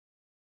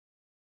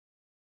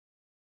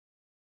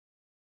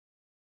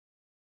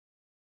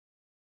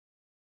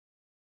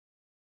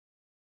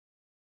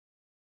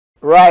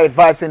Right,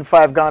 Vibes in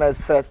 5,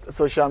 Ghana's first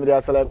social media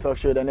celeb talk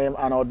show. The name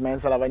Arnold,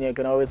 Elavanyo. You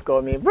can always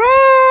call me,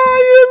 bruh,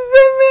 you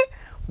see me?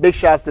 Big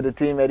shouts to the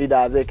team, Eddie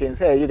Dazekins.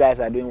 Hey, you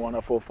guys are doing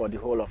wonderful for the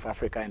whole of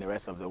Africa and the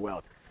rest of the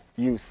world.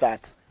 You,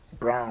 Sat,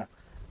 Brown,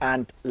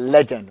 and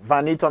legend.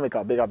 Vanny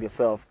Tomica, big up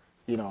yourself.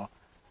 You know,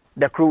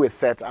 the crew is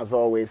set as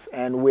always,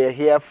 and we're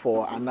here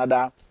for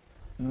another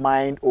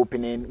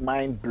mind-opening,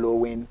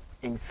 mind-blowing,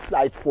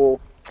 insightful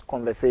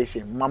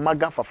conversation.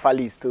 Mamaga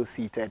Fafali is still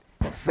seated.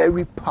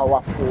 Very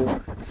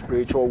powerful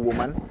spiritual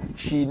woman.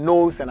 She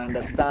knows and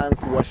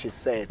understands what she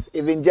says.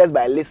 Even just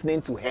by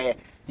listening to her,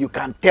 you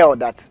can tell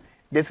that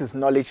this is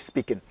knowledge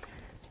speaking.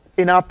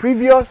 In our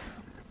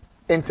previous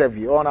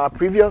interview,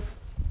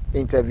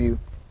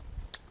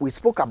 we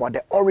spoke about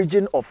the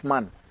origin of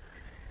man.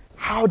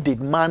 How did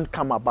man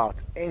come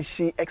about? And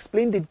she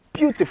explained it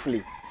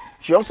beautifully.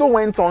 She also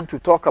went on to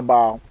talk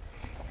about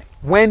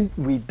when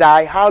we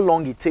die, how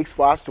long it takes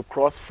for us to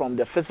cross from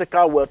the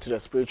physical world to the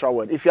spiritual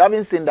world. If you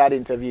haven't seen that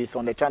interview, it's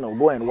on the channel.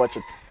 Go and watch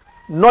it.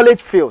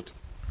 Knowledge filled.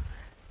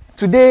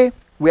 Today,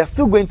 we are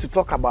still going to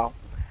talk about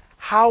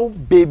how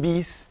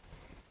babies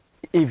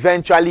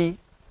eventually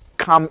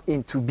come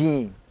into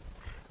being.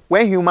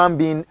 When human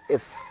being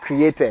is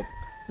created.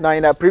 Now,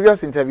 in a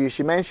previous interview,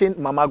 she mentioned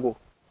Mamabo.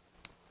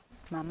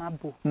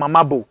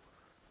 Mamabo.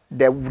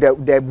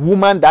 The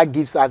woman that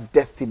gives us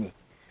destiny.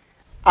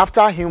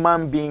 After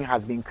human being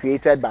has been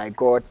created by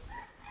God,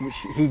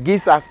 he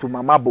gives us to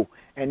Mamabo.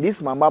 And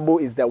this Mamabo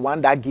is the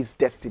one that gives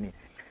destiny.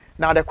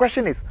 Now the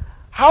question is,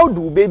 how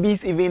do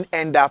babies even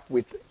end up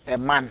with a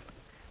man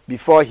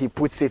before he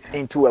puts it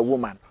into a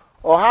woman?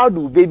 Or how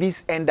do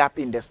babies end up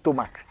in the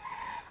stomach?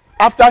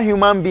 After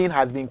human being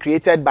has been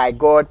created by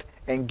God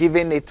and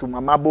given it to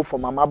Mamabo for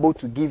Mamabo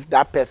to give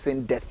that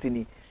person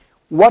destiny,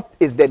 what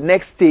is the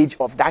next stage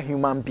of that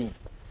human being?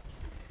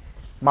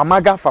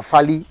 Mamaga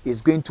Fafali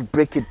is going to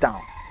break it down.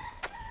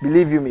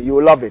 Believe you me, you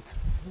will love it.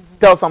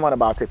 Tell someone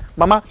about it.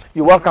 Mama,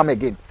 you're welcome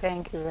again.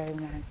 Thank you very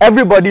much.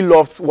 Everybody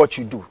loves what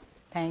you do.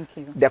 Thank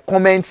you. The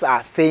comments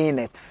are saying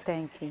it.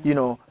 Thank you. You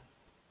know,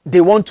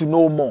 they want to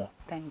know more.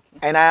 Thank you.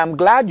 And I am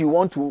glad you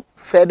want to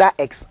further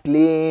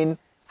explain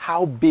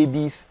how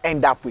babies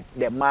end up with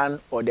the man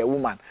or the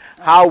woman.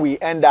 How we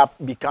end up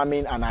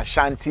becoming an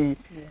Ashanti,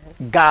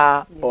 Yes.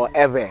 Ga, or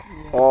Ewe,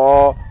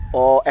 or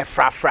a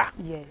Frafra.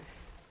 Yes.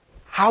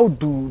 How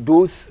do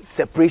those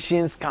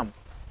separations come?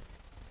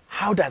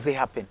 How does it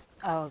happen?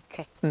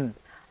 Okay.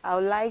 I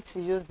would like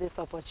to use this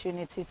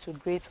opportunity to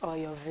greet all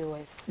your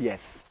viewers.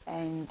 Yes.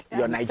 And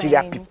your I'm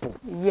Nigeria saying, people.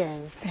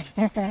 Yes.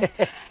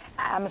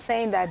 I'm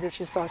saying that they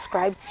should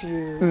subscribe to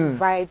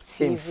Vibe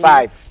TV. In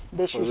 5.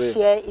 They should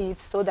share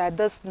it so that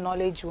this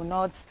knowledge will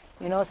not,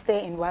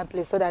 stay in one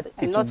place, so that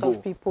a lot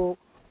of people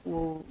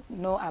will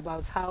know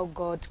about how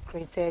God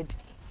created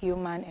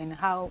human and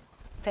how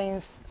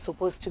things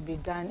supposed to be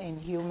done in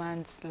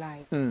humans'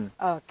 life.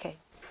 Okay.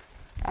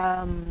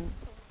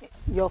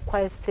 Your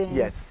question.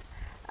 Yes.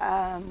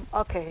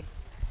 Okay.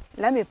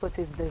 Let me put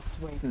it this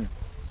way.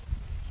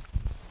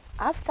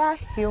 After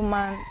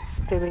human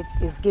spirit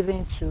is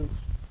given to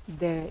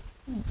the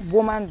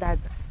woman that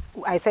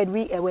I said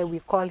we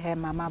call her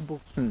Mamabo.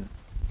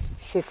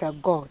 She's a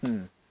god.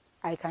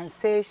 I can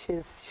say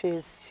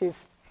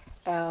she's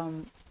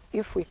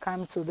if we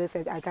come to this,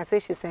 I can say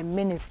she's a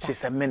minister.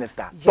 She's a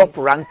minister. Yes.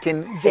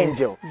 Top-ranking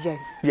angel.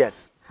 Yes.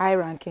 Yes.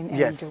 High-ranking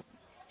Yes. angel.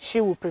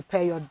 She will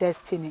prepare your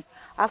destiny.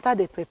 After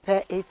they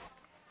prepare it,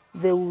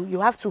 you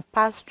have to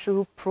pass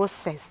through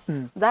process.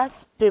 That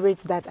spirit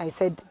that I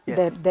said,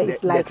 Yes. there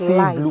is like the sea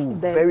light. blue,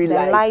 The very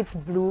light. light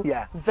blue,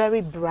 Yeah.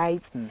 very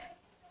bright.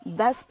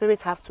 That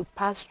spirit have to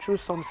pass through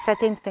some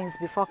certain things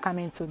before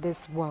coming to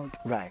this world.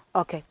 Right.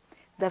 Okay.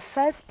 The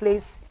first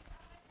place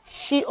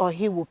she or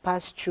he will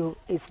pass through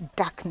is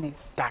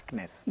darkness.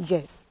 Darkness.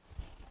 Yes.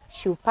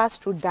 She will pass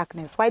through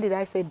darkness. Why did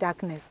I say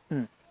darkness?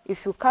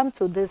 If you come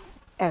to this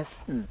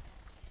earth,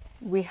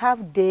 we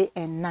have day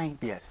and night.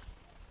 Yes.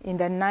 In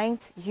the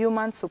night,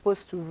 humans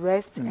supposed to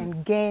rest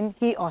and gain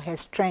he or her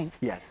strength.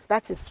 Yes.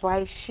 That is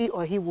why she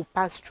or he will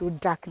pass through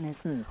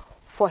darkness.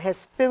 For her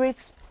spirit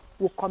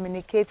will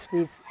communicate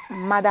with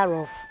mother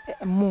of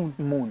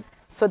moon.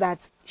 So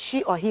that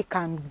she or he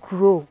can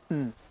grow.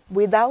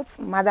 Without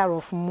mother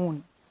of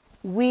moon,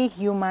 we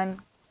human,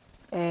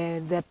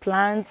 the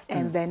plants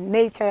and the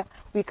nature,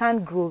 we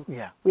can't grow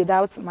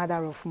without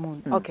mother of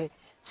moon. Okay.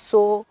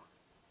 So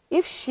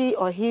if she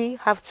or he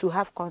have to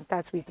have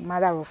contact with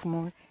mother of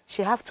moon,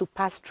 she have to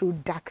pass through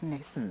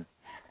darkness.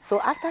 So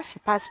after she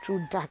passed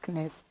through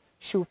darkness,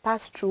 she will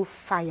pass through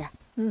fire.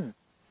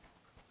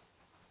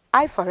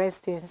 I, for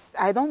instance,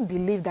 I don't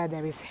believe that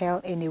there is hell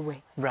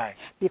anywhere. Right.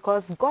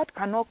 Because God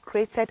cannot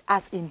created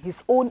us in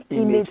his own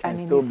image and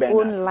in his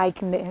own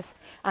likeness.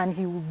 And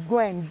he will go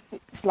and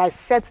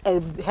set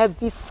a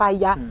heavy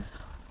fire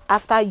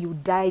after you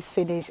die,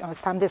 finish, or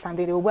someday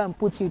they will go and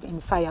put you in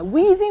fire.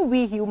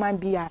 We human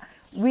beings,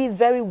 we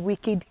very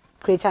wicked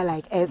creature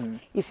like us.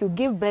 If you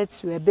give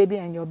birth to a baby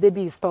and your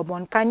baby is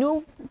stubborn, can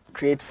you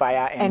create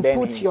fire and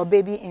put your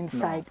baby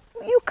inside?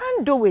 You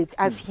can't do it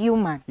as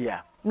human.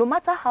 Yeah. no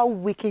matter how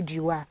wicked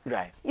you are,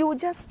 Right. you will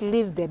just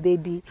leave the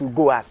baby To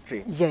go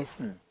astray.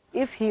 Yes.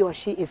 If he or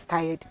she is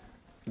tired,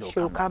 she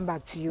will come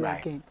back to you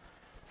Right. again.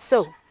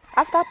 So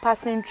after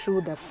passing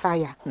through the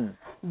fire,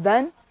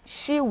 then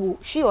she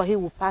or he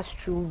will pass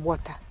through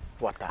water.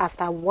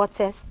 After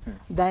waters,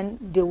 then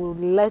they will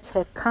let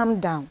her come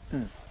down.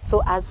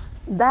 So as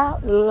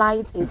that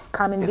light is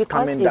coming,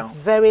 because it's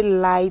very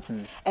light,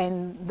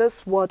 and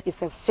this world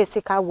is a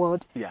physical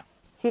world,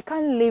 he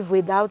can't live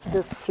without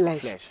this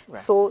flesh.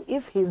 Right. So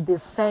if he's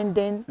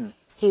descending,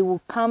 he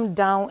will come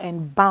down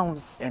and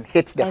bounce. And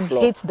hit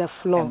the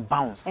floor. And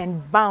bounce.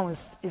 And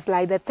bounce. It's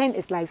like the thing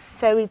is like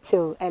fairy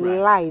tale, a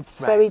light,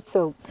 fairy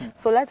tale.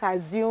 So let's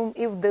assume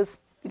if this,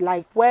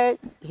 like where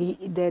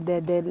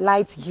the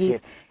light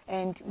hits,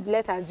 and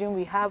let's assume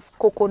we have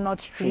coconut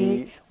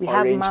tree, we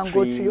have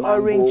mango tree,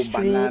 orange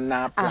tree,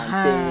 banana,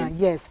 plantain.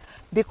 Yes,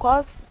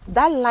 because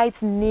that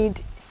light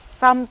need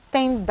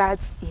something that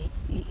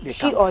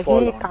she or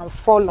he can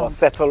fall on, or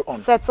settle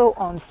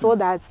on, so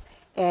that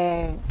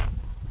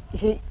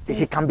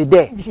he can be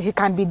there. He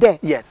can be there.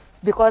 Yes.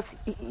 Because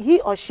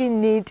he or she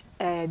need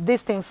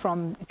this thing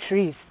from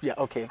trees. Yeah,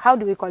 okay. How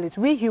do we call it?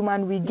 We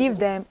human, we give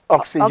them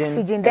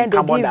oxygen then they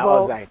carbon give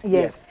dioxide. us.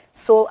 Yes.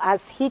 So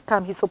as he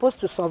comes, he's supposed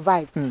to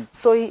survive.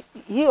 So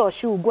he or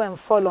she will go and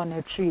fall on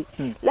a tree.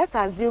 Let's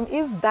assume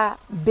if that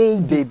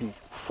baby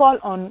fall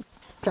on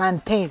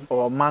plantain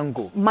or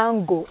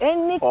mango,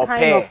 any or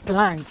kind pear. of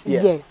plant.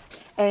 Yes.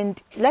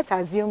 And let's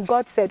assume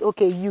God said,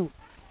 okay, you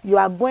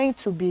are going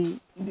to be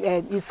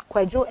is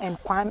Kwejo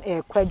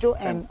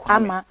and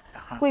Ama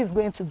who is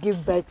going to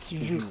give birth to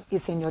you.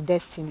 It's in your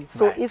destiny.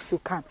 So if you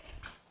come,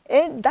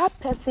 and that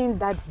person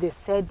that they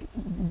said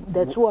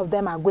the two of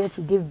them are going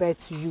to give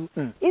birth to you,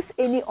 if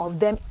any of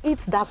them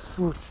eats that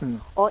fruit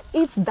or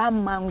eats that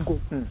mango,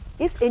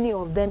 if any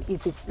of them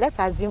eat it, let's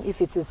assume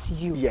if it is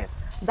you,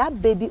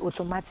 that baby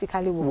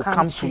automatically will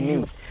come to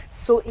me.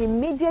 So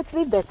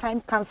immediately the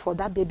time comes for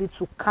that baby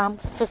to come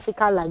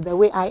physical, like the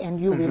way I and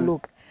you will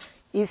look.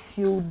 If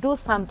you do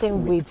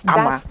something with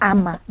that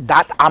ama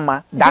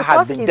that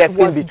has been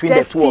destined between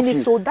the two of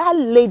you, so that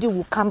lady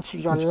will come to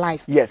your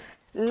life. Yes.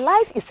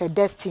 Life is a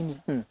destiny.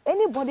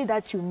 Anybody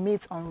that you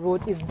meet on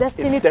road is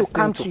destined to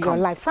come to your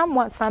life.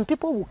 Some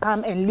people will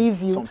come and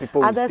leave you.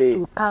 Others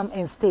will come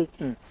and stay.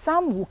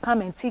 Some will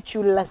come and teach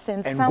you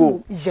lessons. And some go.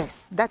 Will,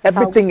 yes, that's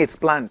everything is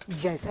planned.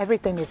 Yes,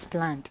 everything is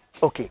planned.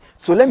 Okay,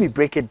 so let me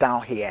break it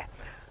down here.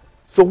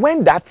 So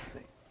when that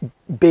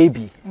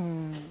baby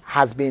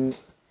has been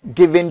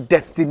given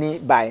destiny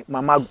by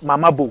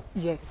Mama Bo,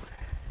 yes,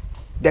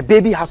 the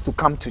baby has to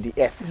come to the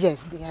earth.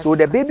 Yes, so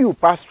the baby will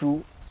pass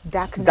through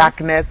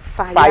darkness,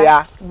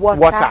 fire,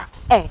 water,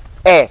 air.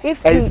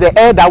 If it's the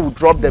air that will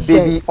drop the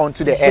baby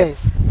onto the earth.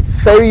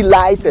 Fairy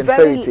light and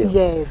fairy tale.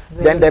 Yes.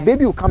 Then the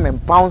baby will come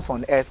and bounce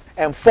on earth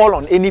and fall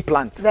on any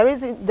plant.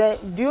 Do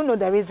you know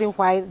the reason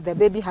why the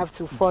baby have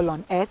to fall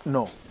on earth?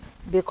 No.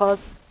 Because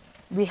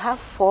we have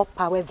 4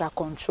 powers that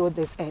control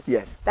this earth.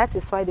 Yes. That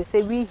is why they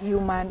say we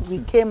human, we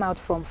came out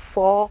from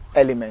 4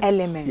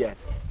 elements.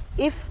 Yes.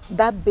 If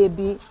that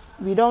baby,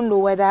 we don't know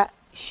whether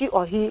she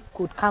or he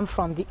could come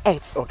from the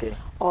earth. Okay.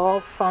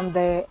 Or from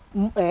the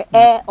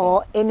air,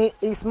 or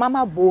it's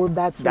Mama Bo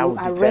that will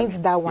arrange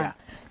that one. Yeah.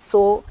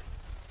 So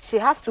she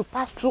has to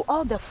pass through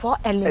all the 4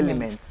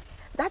 elements.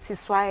 That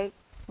is why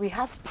we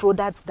have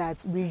products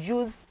that we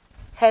use,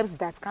 herbs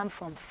that come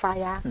from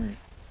fire,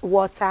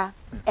 water,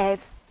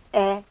 earth,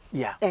 air,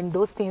 and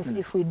those things.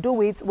 If we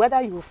do it, whether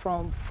you're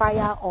from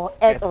fire or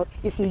earth, or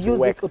if you use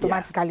it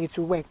automatically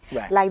to work.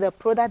 Like the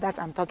product that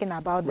I'm talking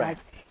about,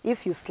 that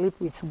if you sleep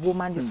with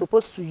woman, you're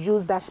supposed to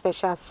use that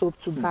special soap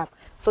to bath,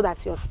 so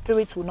that your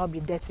spirit will not be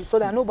dirty, so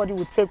that nobody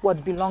will take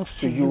what belongs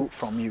to you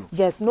from you.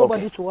 Yes,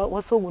 nobody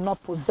also will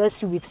not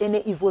possess you with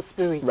any evil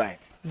spirit.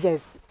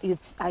 Yes,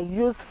 I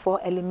use 4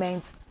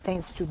 elements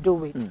things to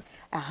do it.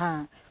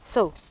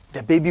 So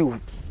the baby will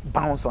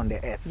bounce on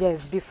the earth.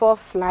 Yes, before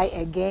fly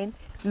again,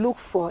 look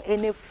for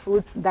any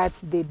fruits that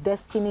the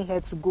destiny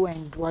had to go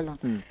and dwell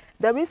on.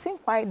 The reason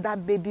why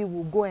that baby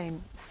will go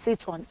and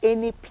sit on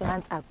any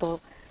plant at all,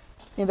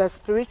 in the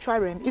spiritual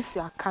realm, if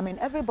you are coming,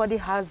 everybody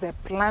has a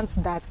plant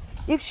that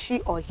if she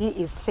or he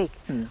is sick,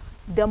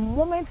 the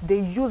moment they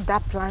use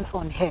that plant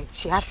on her,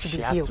 she has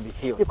to be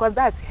healed. Because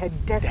that's her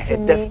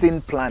destiny. Her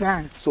destined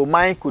plant. So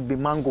mine could be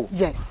mango.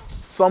 Yes.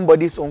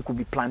 Somebody's own could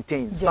be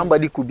plantain. Yes.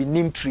 Somebody could be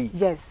neem tree.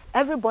 Yes.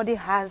 Everybody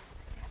has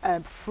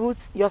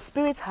fruits. Your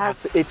spirit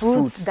has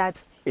fruits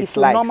that if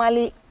you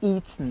normally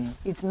eat,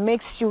 it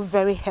makes you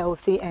very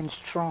healthy and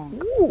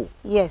strong. Ooh.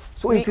 Yes.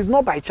 So it is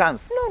not by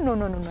chance.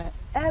 No.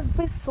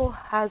 Every soul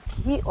has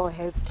he or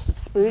her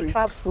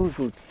spiritual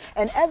fruits.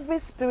 And every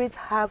spirit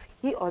have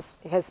he or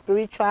her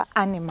spiritual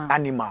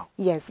animal.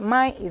 Yes,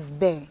 mine is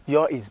bear.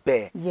 Yours is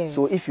bear. Yes.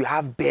 So if you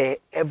have bear,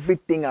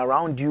 everything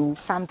around you.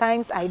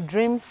 Sometimes I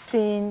dream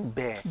seeing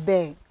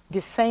bear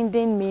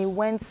defending me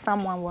when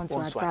someone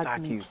wants to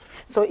attack me.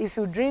 So if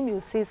you dream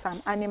you see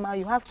some animal,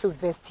 you have to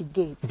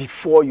investigate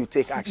before you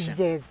take action.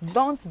 Yes,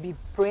 don't be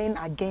praying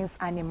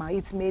against animal.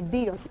 It may be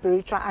your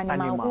spiritual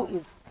animal. Who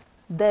is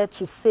there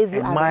to save you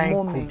and at mine the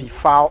moment. could be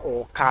fowl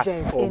or cat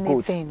Yes, or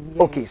goat. anything,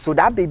 yes. Okay, so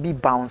that baby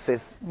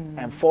bounces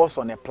and falls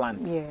on a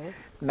plant.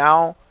 Yes.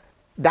 Now,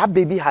 that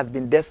baby has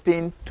been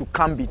destined to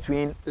come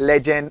between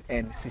Legend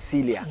and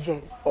Cecilia.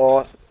 Yes.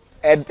 Or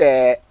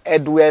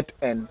Edward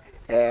and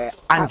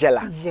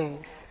Angela.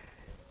 Yes.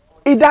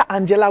 Either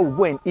Angela will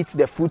go and eat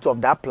the fruit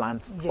of that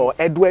plant, Yes. or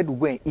Edward will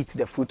go and eat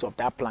the fruit of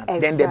that plant.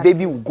 Exactly. Then the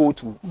baby will go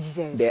to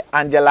Yes. the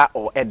Angela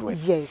or Edward.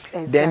 Yes,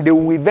 exactly. Then they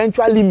will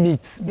eventually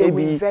meet.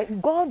 Maybe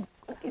God,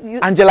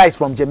 Angela is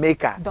from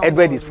Jamaica, Don't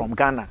Edward is worry. from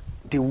Ghana.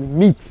 They will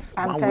meet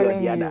I'm one way or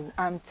telling the other. you,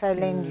 I'm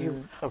telling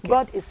you, Okay.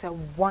 God is a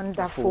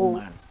wonderful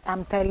man.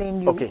 I'm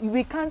telling you, Okay.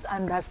 we can't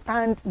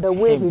understand the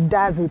way he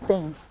does the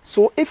things.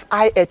 So if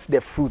I ate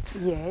the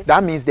fruits, Yes.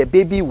 that means the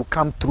baby will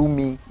come through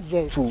me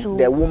Yes, to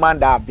the woman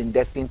that I've been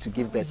destined to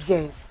give birth to.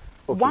 Yes.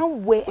 Okay.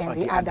 One way and Or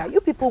the the other. other.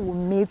 You people will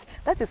meet.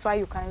 That is why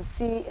you can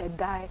see a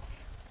guy,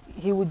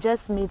 he will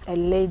just meet a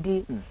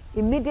lady.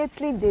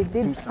 Immediately they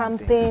did Do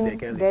something, the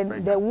girl is then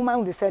pregnant. the woman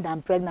will be said,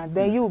 I'm pregnant.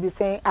 Then you will be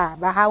saying,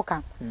 but how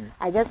come?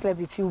 I just slept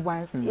with you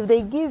once. If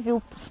they give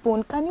you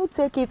spoon, can you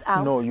take it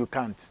out? No, you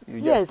can't. You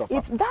Yes, just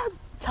stop. that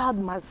child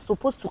must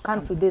supposed to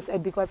come to this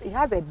earth because he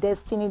has a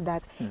destiny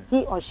that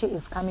he or she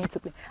is coming to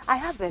play. I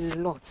have a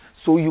lot.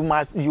 So you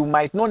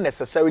might not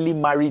necessarily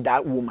marry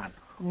that woman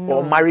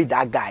or marry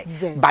that guy.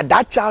 Yes. But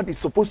that child is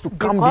supposed to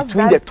come Because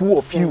between that- the two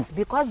of you. yes,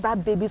 because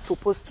that baby is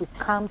supposed to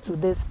come to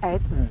this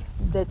earth,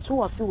 the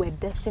two of you were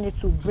destined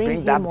to bring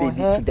him that or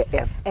baby her to the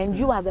earth. and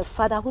you are the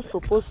father who's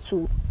supposed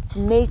to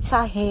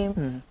nurture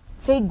him,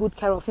 take good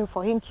care of him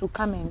for him to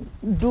come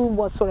and do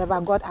whatsoever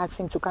God asks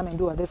him to come and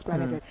do on this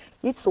planet.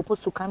 It's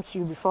supposed to come to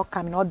you before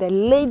coming, or the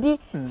lady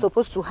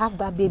supposed to have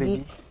that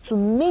baby to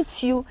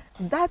meet you.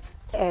 That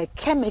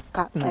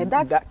chemical,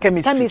 that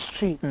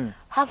chemistry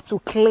have to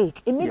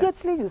click.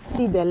 Immediately you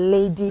see the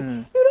lady,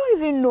 you don't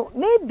even know.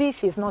 Maybe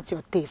she's not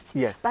your taste.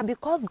 Yes. But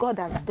because God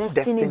has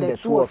destined the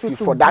two of you to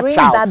for that bring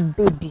child. that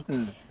baby,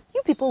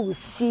 you people will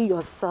see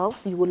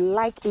yourself, you will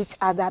like each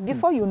other.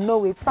 Before you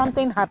know it,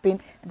 something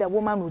happened, the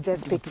woman will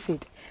just pick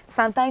seed.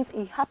 Sometimes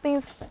it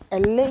happens, a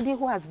lady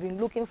who has been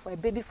looking for a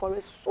baby for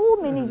so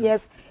many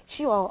years,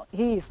 she or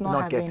he is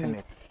not having getting it.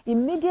 it.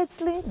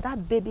 Immediately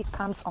that baby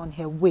comes on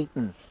her way.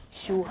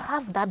 She'll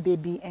have that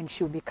baby and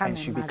she'll become And a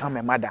she'll mother. become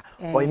a mother.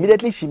 Or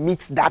immediately she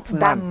meets that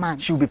man,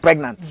 she'll be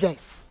pregnant.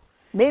 Yes.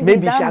 Maybe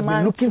that she has been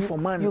man looking too, for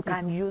man. You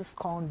can use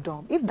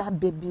condom. If that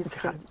baby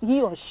said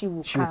he or she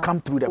will come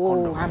through the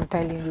condom. I'm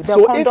telling you. The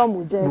So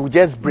condom if will you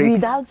just break.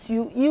 without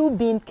you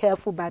being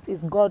careful, but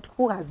it's God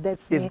who has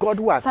destined It's God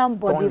who has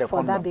somebody torn the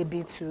for that condom.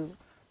 baby to.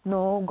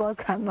 No, God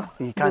cannot.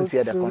 He can't go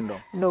tear the through.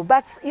 condom. No,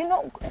 but you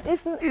know,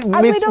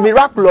 we don't-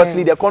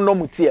 Miraculously, the yes. condom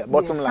will tear.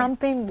 Bottom Yes, line.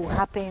 something will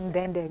happen,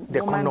 then The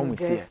woman condom will will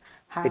just tear.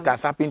 have- It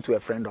has happened to a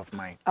friend of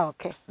mine.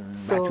 Okay.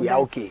 But we are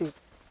that's okay. it.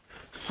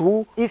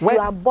 So If when,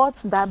 you abort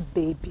that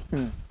baby,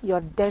 your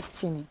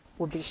destiny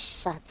will be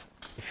shut.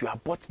 if you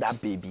abort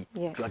that baby,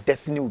 Yes. your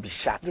destiny will be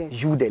shut. Yes.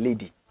 You, the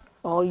lady,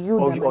 Or you,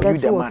 Or the, you- or the you,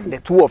 the two man, of the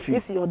two of you.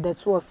 If you're the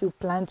two of you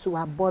plan to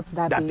abort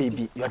that that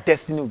baby, your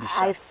destiny will be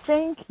shut. I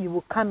think you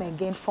will come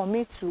again for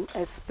me to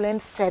explain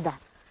further.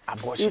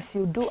 Abortion. If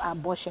you do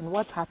abortion,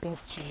 what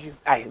happens to you?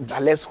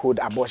 But let's hold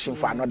abortion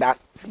for another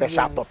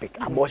special Yes, topic.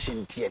 yes.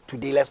 Abortion here.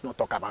 Today, let's not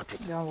talk about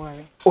it. Don't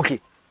worry. Okay.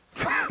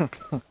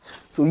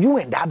 So you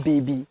and that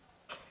baby,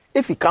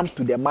 if he comes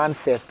to the man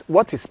first,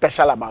 what is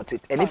special about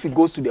it? And if he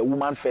goes to the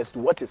woman first,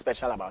 what is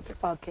special about it?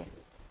 Okay.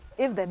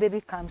 If the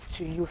baby comes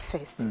to you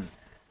first,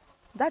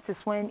 that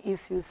is when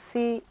if you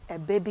see a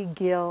baby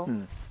girl,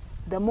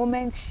 the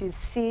moment she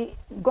see,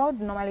 God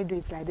normally do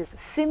it like this.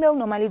 Female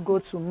normally go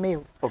to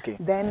male. Okay.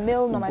 Then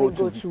male normally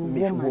go to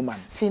woman.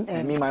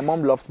 I mean, my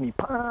mom loves me.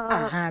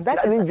 That She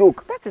doesn't is-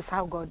 joke. That is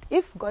how God.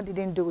 If God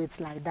didn't do it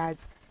like that,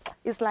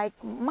 it's like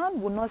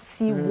man will not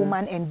see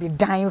woman and be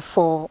dying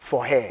for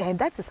her. And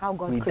that is how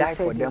God We created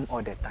die for it. them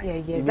all the time, Yeah,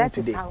 yes, even that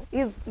is today. how.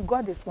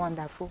 God is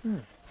wonderful.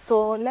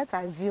 So let's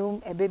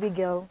assume a baby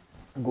girl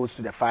Goes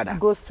to the father.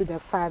 goes to the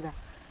father.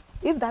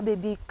 If that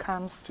baby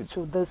comes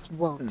to this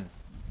world,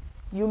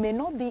 you may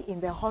not be in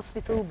the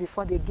hospital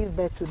before they give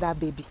birth to that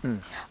baby.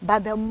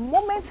 But the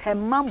moment her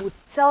mom will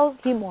tell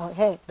him or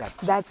her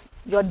that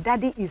your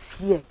daddy is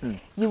here,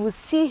 you will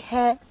see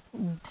her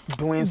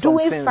doing some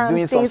things,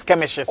 doing some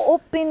skirmishes.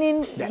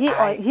 opening,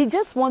 eye. he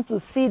just wants to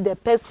see the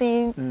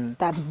person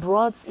that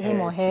brought him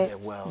Her or to her. the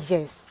world.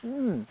 Yes.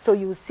 So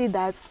you see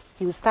that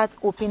he will start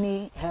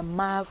opening her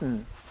mouth,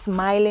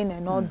 smiling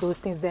and all those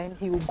things. Then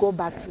he will go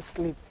back to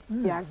sleep.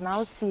 He has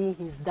now seen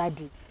his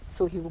daddy,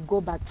 so he will go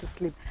back to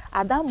sleep.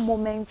 At that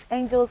moment,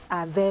 angels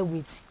are there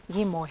with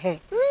him or her.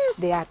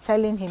 They are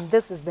telling him,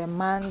 this is the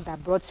man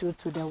that brought you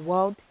to the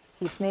world.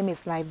 His name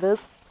is like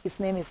this. His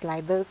name is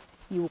like this.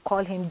 You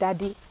call him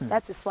daddy.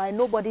 That is why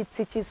nobody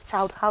teaches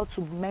child how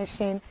to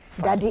mention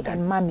daddy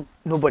and mommy.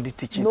 Nobody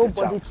teaches the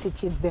Nobody child.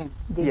 teaches them.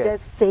 They Yes.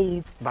 just say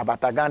it. Baba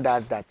Tagan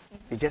does that.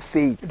 They just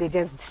say it. They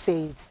just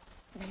say it.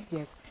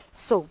 Yes.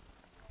 So,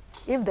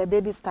 if the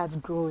baby starts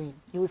growing,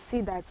 you will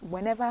see that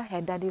whenever her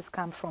daddies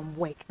come from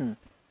work,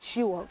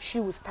 she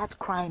will start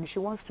crying. She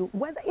wants to,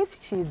 whether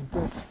if she is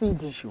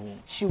breastfeeding,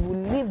 she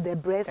will leave the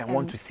breast and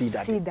want to see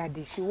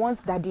daddy. She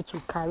wants daddy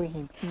to carry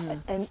him.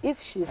 And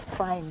if she's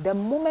crying, the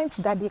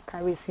moment daddy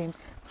carries him,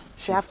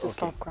 she has to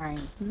stop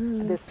crying.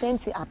 The same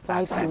thing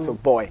applies to so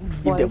boy.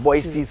 If the boy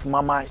sees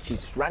mama,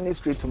 she's running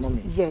straight to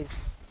mommy.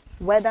 Yes.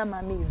 Whether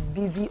mommy is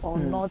busy or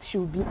not,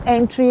 she'll be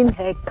entering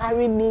her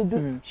carry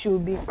me. She'll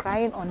be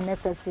crying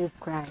unnecessary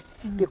cry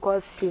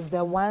because she's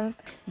the one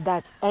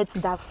that ate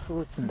that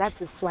fruit.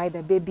 That is why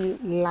the baby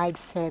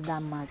likes her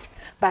that much.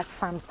 But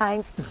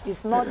sometimes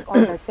it's not all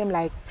the same,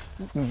 like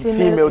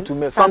female to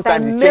male.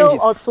 Sometimes it male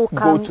changes. also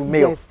go to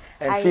male, yes.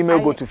 and female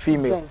go to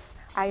female. Yes,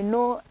 I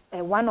know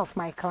one of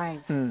my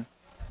clients,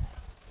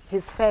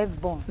 his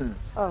firstborn.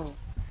 Oh,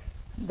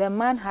 the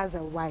man has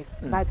a wife,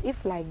 but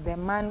if like the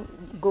man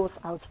goes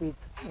out with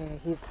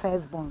his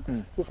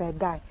firstborn, he's a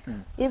guy.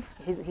 If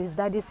his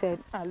daddy said,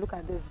 look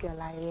at this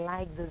girl, I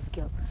like this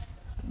girl,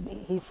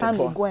 his son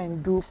will go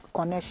and do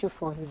connection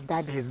for his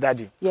daddy. His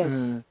daddy.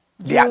 Yes.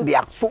 They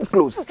are so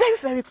close. Very,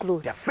 very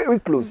close. They are very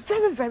close.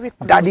 Very, very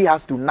close. Daddy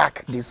has to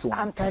knock this one.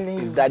 I'm telling you.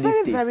 His daddy's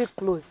very, taste. very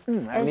close.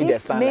 I need a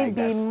son like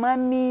that. Maybe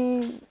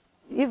mommy,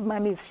 if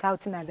mommy is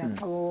shouting at them,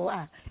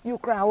 you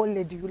cry, old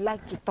lady, you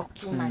like to talk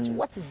too much.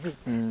 What is it?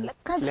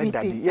 Can't Let we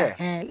daddy,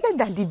 think? Let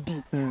daddy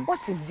be.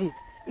 What is it?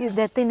 Is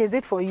the thing, is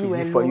it for you alone?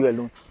 Is it for you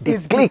alone?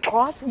 It's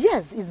because,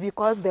 yes, it's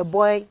because the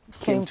boy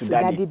came to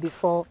daddy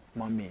before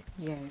mommy.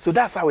 Yes. So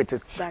that's how it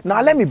is.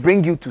 Now let me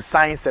bring you to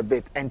science a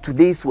bit and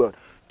today's world.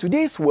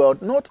 Today's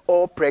world, not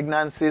all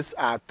pregnancies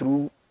are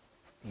through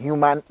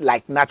human,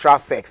 like natural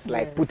sex,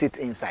 like put it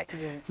inside.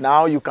 Yes.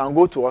 Now you can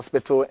go to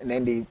hospital and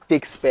then they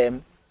take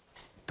sperm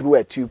through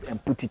a tube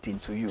and put it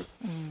into you.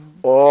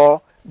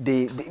 Or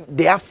they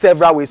have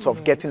several ways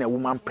of getting a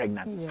woman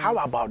pregnant. How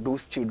about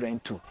those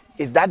children too?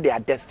 Is that their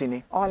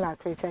destiny? All are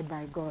created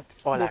by God.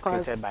 All are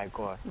created by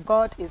God.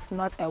 God is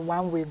not a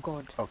one-way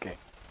God. Okay.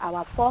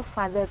 Our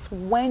forefathers,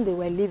 when they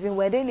were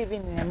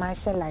living in a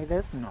mansion like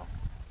this? No.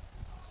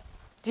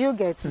 Do you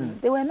get me?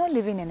 They were not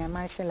living in a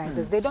mansion like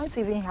this. They don't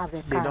even have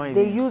a car.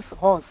 They use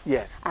horse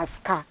as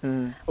car.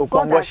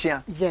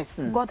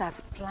 God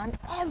has planned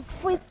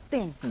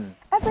everything.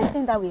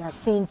 Everything that we are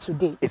seeing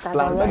today has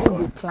already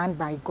been planned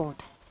by God.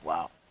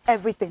 Wow.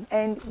 Everything.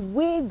 And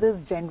with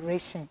this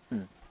generation,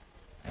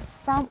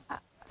 some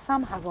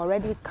have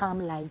already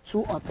come like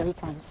 2 or 3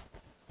 times.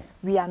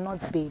 We are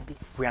not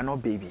babies. We are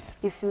not babies.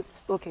 If you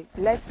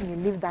let me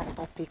leave that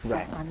topic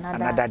for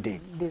another day.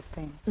 This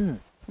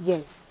thing.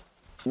 Yes.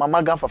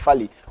 Mama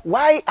Ganfafali,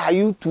 why are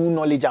you too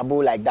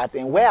knowledgeable like that?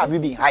 And where have you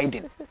been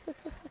hiding?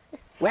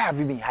 Where have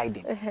you been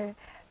hiding?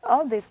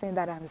 All this thing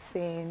that I'm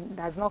saying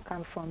does not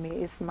come from me.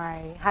 It's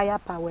my higher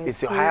powers.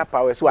 It's your higher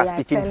powers who are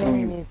speaking through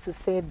you. Me to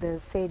say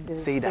this, say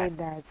this, say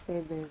that, say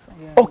this.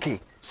 Yeah.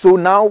 Okay, so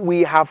now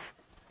we have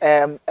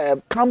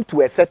come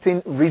to a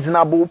certain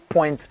reasonable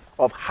point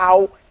of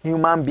how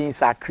human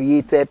beings are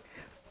created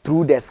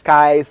through the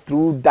skies,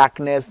 through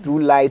darkness,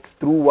 through light,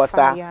 through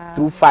water,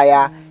 through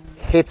fire.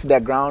 Hit the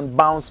ground,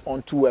 bounce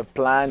onto a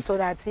plant, so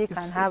that he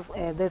can have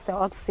this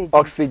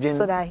oxygen,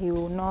 so that he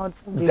will not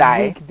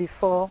die weak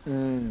before.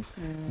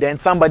 Then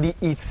somebody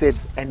eats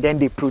it, and then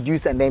they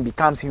produce, and then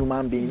becomes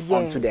human being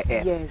onto the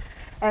earth. Yes,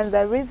 and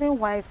the reason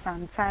why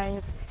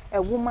sometimes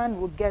a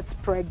woman will get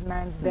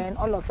pregnant, then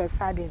all of a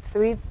sudden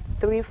 3,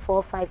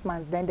 4, 5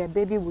 months, then the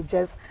baby will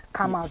just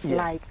come out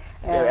like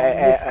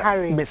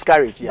miscarriage.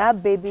 Miscarriage. Yeah.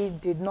 That baby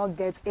did not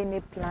get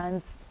any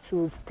plants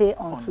to stay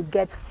on to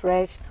get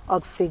fresh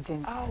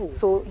oxygen.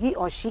 So he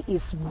or she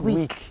is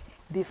weak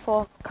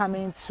before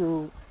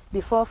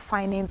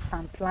finding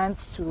some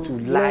plants to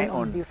lie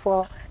on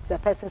before the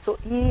person. So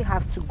he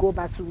has to go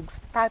back to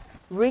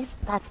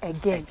restart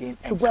again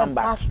to go and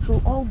pass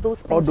through all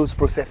those things, all those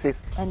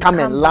processes, come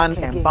and land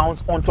and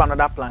bounce onto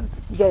another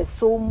plant. Yes,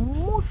 so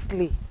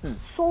mostly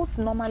souls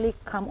normally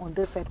come on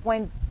this earth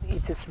when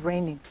it is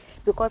raining,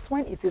 because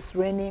when it is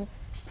raining,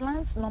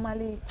 plants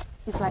normally,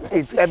 it's like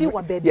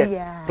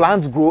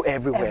plants grow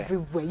everywhere.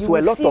 So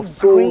a lot of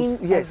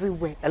souls,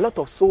 a lot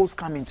of souls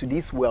come into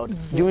this world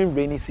during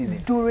rainy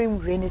seasons.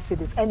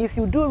 And if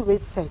you do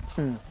research,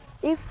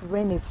 if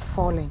rain is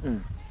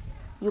falling,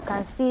 you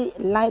can see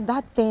like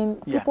that thing.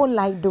 People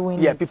like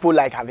doing it. People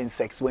like having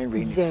sex when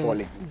rain is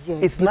falling.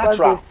 Yes, it's because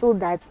natural. They feel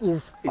that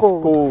is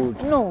cold.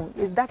 It's cold. No,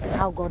 that is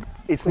how God.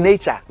 It's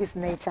nature. It's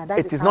nature.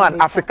 It is not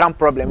an African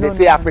problem. They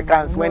say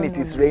Africans, when it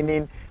is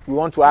raining, we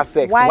want to have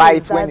sex. Why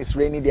when it's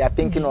raining, they are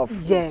thinking of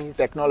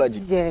technology.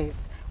 Yes.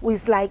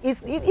 It's like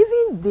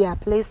even their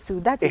place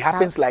too. It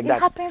happens like that.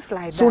 It happens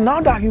like that. So now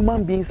that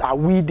human beings are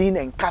weeding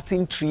and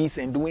cutting trees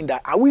and doing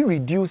that, are we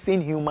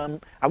reducing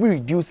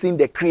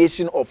the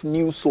creation of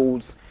new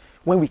souls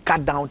when we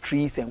cut down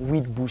trees and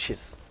weed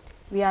bushes?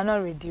 We are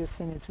not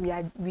reducing it.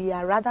 We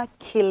are rather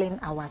killing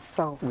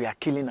ourselves. We are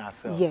killing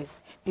ourselves.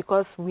 Yes,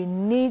 because we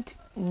need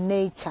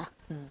nature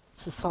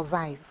to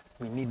survive.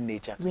 We need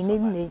nature to survive. We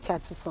need nature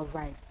to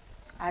survive.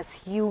 As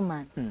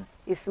human,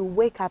 if you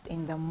wake up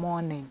in the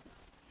morning,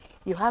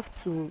 you have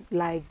to,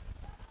 like,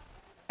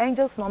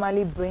 angels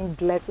normally bring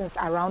blessings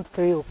around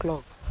 3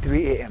 o'clock.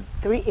 3 a.m.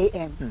 3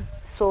 a.m.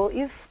 So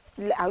if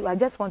I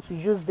just want to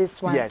use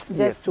this one, Yes,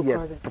 just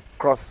to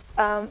cross.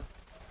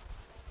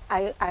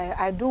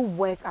 I do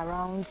work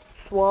around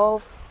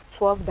 12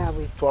 that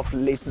way. 12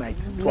 late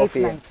nights. 12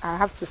 late a.m. nights. I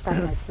have to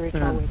start my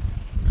spiritual work.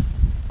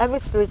 Every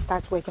spirit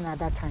starts working at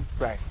that time.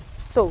 Right.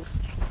 So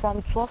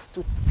from 12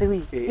 to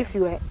 3, if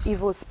you are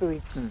evil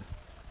spirits,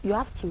 you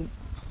have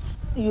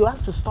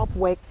to stop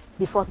work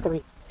before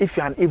 3. If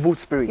you're an evil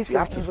spirit, you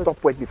have to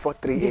stop work before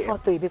 3 a.m. Before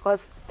 3,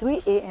 because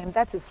 3 a.m.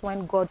 that is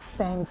when God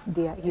sends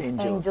his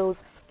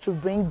angels to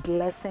bring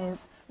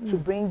blessings, to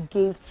bring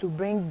gifts, to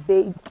bring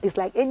it's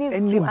like any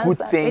good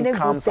thing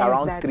comes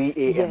around 3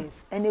 a.m.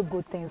 Yes, any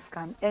good things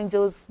come.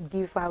 Angels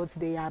give out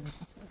their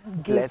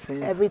blessings,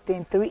 gifts,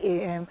 everything 3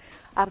 a.m.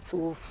 up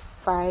to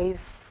 5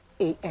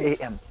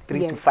 a.m.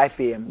 3 to 5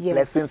 a.m. Yes.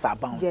 Blessings are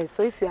bound. Yes,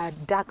 so if you are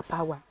dark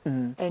power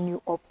and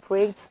you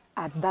operate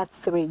at that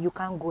 3, you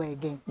can't go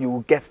again. You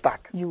will get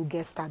stuck. You will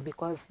get stuck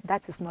because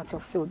that is not your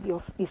field. Your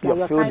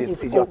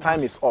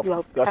time is off.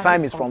 Your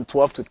time is from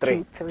 12 to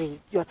 3. 3.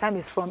 Your time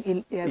is from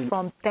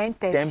 10:30.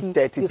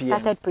 10:30 You p.m.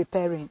 started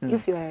preparing.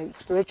 If you are a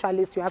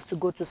spiritualist, you have to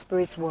go to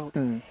spirit world.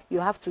 You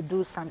have to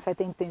do some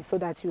certain things so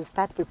that you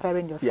start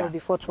preparing yourself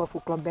before 12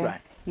 o'clock. Then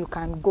you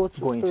can go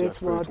to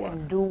spirit world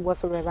and do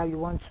whatsoever you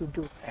want to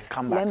do. And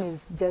come back. Let me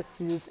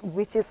just use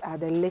witches are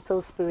the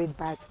little spirit,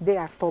 but they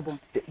are stubborn.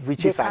 The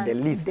witches are the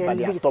least, but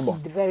they are stubborn.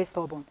 Very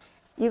stubborn.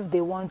 If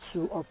they want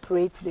to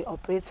operate, they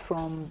operate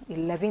from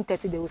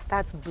 11:30. They will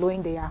start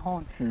blowing their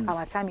horn.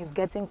 Our time is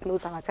getting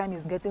close. Our time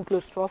is getting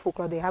close. 12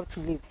 o'clock. They have to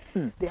leave.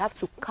 They have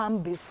to come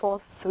before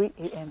 3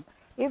 a.m.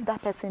 If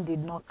that person did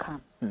not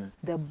come,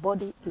 the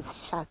body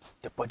is shut.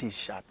 The body is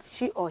shut.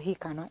 She or he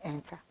cannot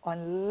enter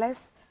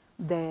unless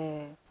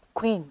the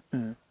queen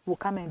will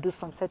come and do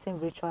some certain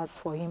rituals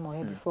for him or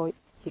her before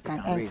he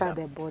can enter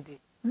the body.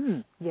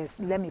 Yes,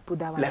 let me put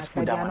that one Let's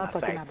aside. put that We are one not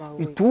aside. talking about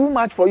It's weight. too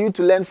much for you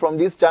to learn from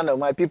this channel,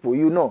 my people.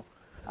 You know.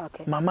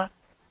 Okay. Mama,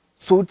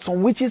 so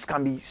some witches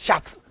can be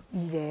shut.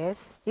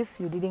 Yes, if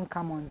you didn't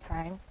come on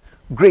time.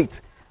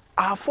 Great.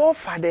 Our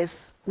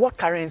forefathers, what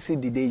currency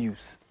did they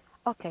use?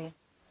 Okay.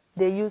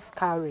 They use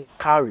cowries.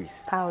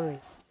 Cowries.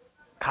 Cowries.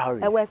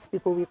 Cowries. West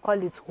people, we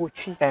call it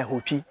hochi.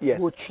 Hochi,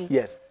 yes. Hochi.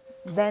 Yes.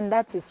 Then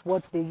that is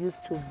what they use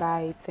to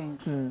buy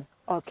things.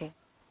 Okay.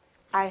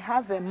 I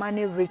have a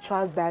money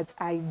rituals that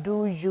I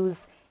do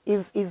use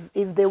if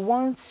they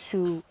want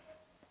to.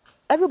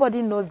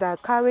 Everybody knows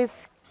that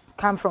cowries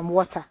come from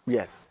water.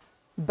 Yes.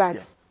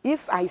 But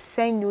if I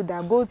send you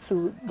that go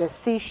to the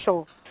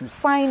seashore to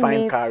find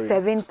me cowries.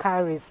 7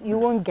 cowries, you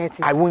won't get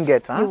it. I won't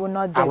get, huh? You will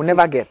not get it. I will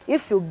never get.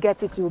 If you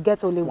get it, you will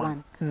get only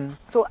one.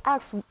 So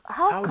ask,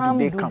 how come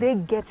do they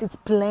get it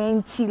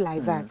plenty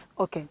like that?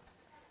 Okay.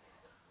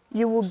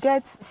 You will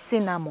get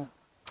cinnamon.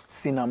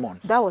 Cinnamon.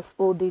 That was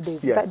older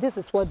days. Yes. This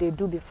is what they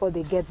do before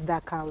they get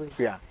that cowries.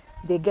 Yeah.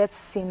 They get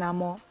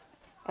cinnamon,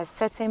 a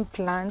certain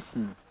plant.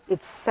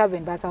 It's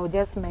 7, but I'll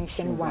just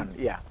mention one.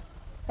 Yeah.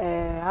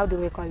 How do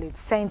we call it?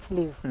 Scent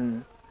leaf.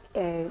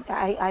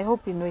 I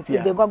hope you know it. Yeah.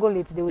 If they Google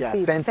it, they will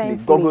see scent it.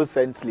 Leaf. Google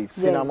scent leaf.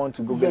 Cinnamon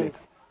to Google it.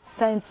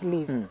 Scent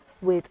leaf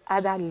with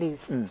other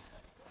leaves.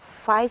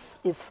 5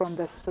 is from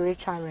the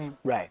spiritual realm.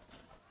 Right.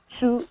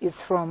 2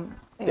 is from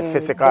the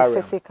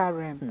physical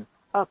realm.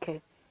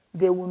 Okay.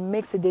 They will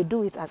mix it. They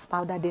do it as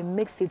powder. They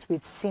mix it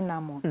with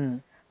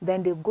cinnamon.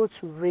 Then they go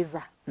to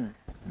river.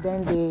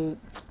 Then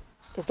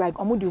it's like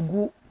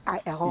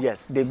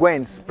yes, they go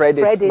and spread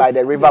it by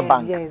the river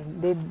bank. Yes,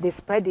 they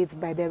spread it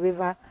by the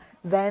river.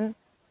 Then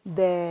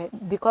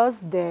because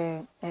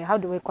the how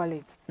do we call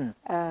it?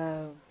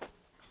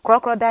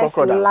 Crocodiles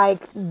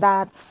like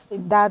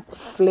that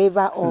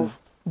flavor of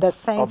the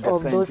scent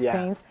of those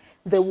things.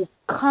 They will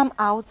come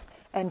out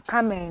and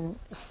come and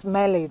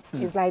smell it.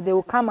 It's like they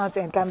will come out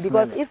and come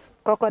because if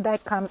crocodile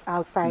comes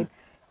outside,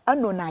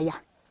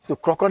 so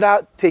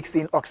crocodile takes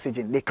in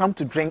oxygen. They come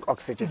to drink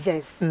oxygen.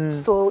 Yes.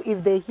 So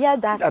if they hear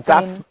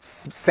that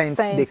scent,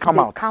 they come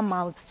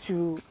out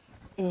to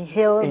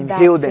inhale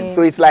them. Thing.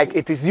 So it's like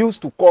it is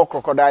used to call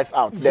crocodiles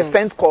out. The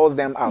scent calls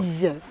them out.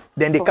 Yes.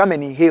 Then they come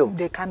and inhale.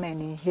 They come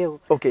and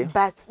inhale. Okay.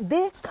 But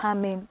they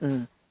come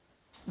in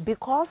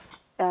because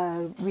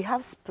we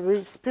have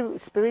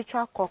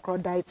spiritual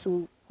crocodiles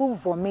who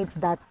vomit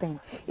that thing.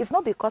 It's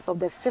not because of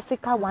the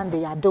physical one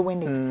they are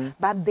doing it,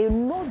 but they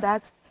know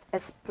that a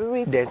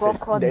spirit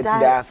crocodile.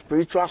 There are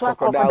spiritual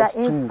crocodiles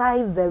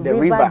inside the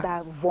river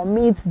that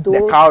vomits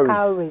those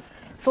cowries.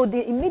 So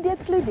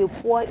immediately they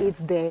pour it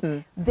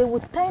there. They will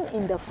turn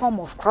in the form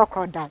of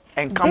crocodile.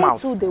 And come out.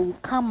 Too, they will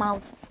come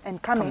out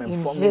and come and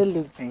inhale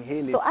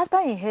it. So after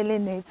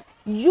inhaling it,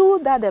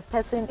 you that the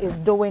person is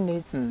doing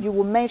it, you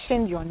will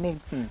mention your name.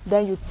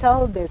 Then you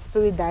tell the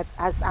spirit that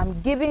as I'm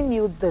giving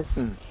you this,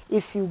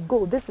 if you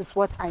go, this is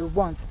what I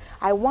want.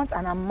 I want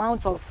an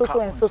amount of so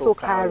and so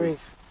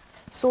calories.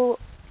 So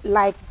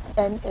like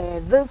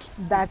this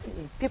that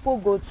people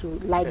go to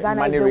like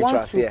Ghana, if they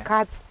want to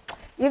cut.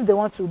 If they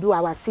want to do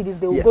our CDs,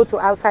 they will go to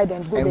outside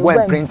and go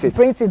and print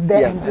it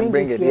there and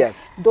bring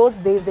it. Those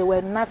days there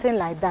were nothing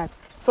like that.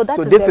 So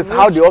that this is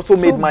how they also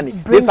made money.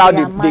 This is how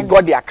they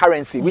got their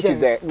currency, which is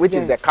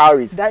the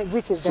cowries.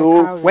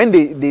 So when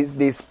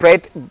they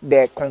spread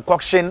the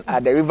concoction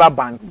at the river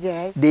bank,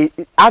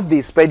 as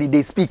they spread it,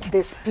 they speak.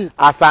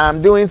 As I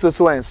am doing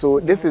so and so,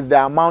 this is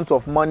the amount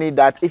of money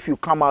that if you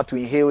come out to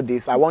inhale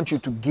this, I want you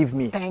to give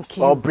me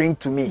or bring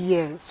to me.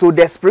 Yes. So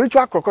the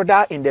spiritual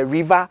crocodile in the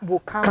river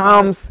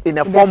comes in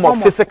a form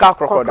of physical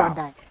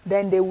crocodile.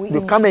 Then they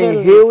will come and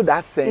inhale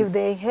that scent. If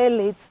they inhale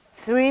it,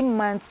 3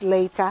 months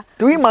later.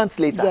 3 months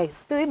later?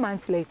 Yes, 3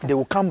 months later. They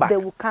will come back. They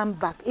will come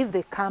back. If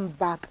they come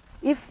back,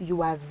 if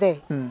you are there.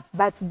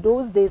 But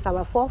those days,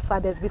 our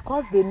forefathers,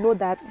 because they know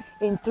that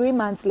in 3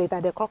 months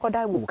later, the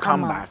crocodile will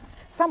come out. Back.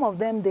 Some of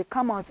them, they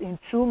come out in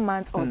 2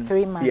 months or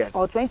 3 months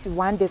or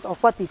 21 days or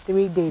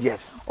 43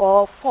 days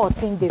or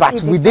 14 days.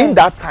 But within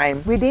that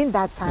time,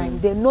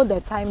 they know the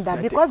time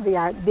that because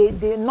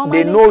they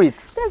normally know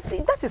it.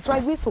 That is why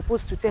we're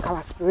supposed to take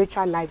our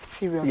spiritual life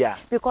serious. Yeah.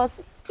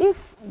 Because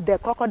if the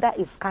crocodile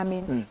is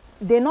coming,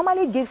 they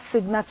normally give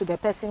signal to the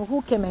person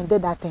who came and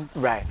did that thing.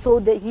 Right. So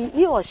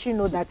he or she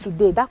know that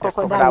today that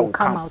crocodile will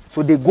come out.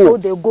 So they go. So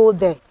they go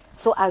there.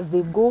 So as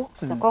they go,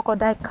 the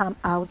crocodile come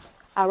out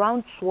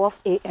around 12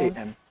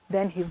 a.m.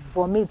 Then he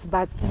vomits,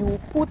 but you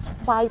put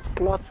white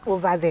cloth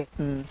over there.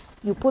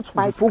 You put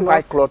white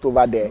cloth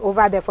over there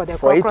for the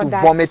crocodile, it to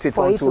vomit it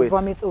onto it.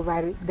 Vomit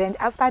over it. Then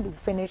after you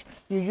finish,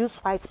 you use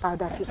white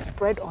powder to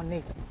spread on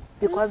it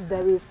because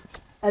there is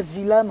a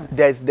vilema.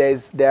 There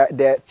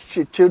are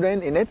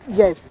children in it.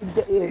 Yes,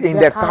 in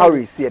the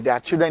cowries. Yeah, there are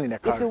children in the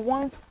cowries. If you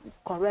want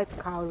correct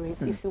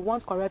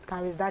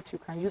cowries, that you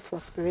can use for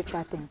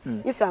spiritual thing.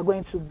 If you are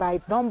going to buy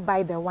it, don't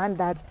buy the one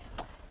that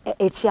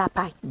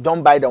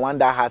don't buy the one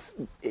that has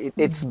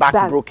its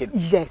back broken.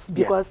 Yes,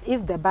 because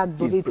if the back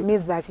broken, it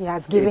means that he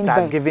has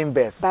given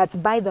birth.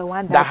 But buy the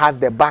one that has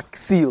the back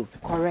sealed.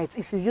 Correct.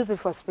 If you use it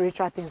for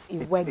spiritual things,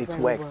 it works very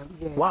works.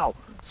 Well. Yes. Wow.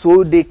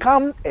 So they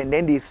come and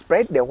then they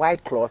spread the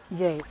white cloth.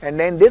 Yes. And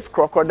then this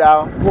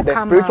crocodile, the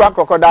spiritual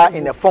crocodile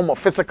in the form of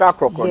physical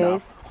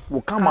crocodile,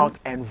 will come out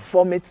and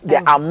vomit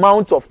the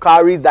amount of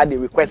calories that they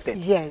requested.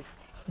 Yes.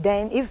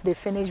 Then if they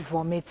finish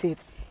vomit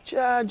it,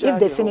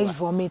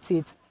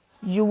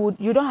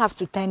 you don't have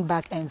to turn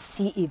back and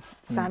see it.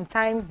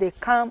 Sometimes they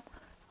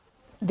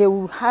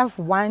will have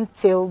one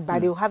tail, but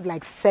they will have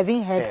like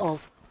 7 heads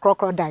of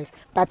crocodiles,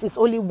 but it's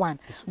only one.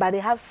 But they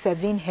have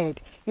 7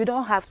 heads. You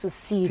don't have to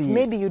see it.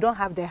 Maybe you don't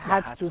have the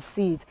heart to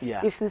see it.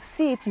 Yeah. If you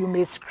see it, you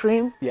may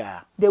scream.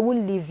 Yeah. They will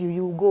leave you.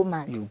 You will go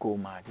mad. You go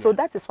mad. So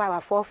that is why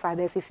our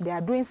forefathers, if they are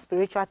doing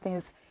spiritual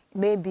things,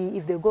 maybe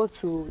if they go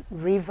to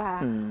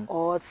river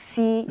or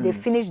sea, they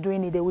finish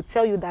doing it, they will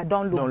tell you that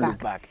don't look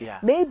back. Yeah.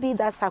 Maybe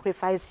that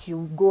sacrifice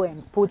you go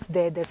and put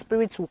there, the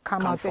spirit will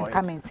come out and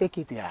come and take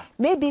it. Yeah.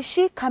 Maybe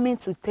she coming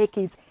to take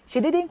it,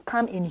 she didn't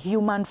come in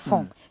human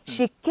form.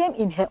 She came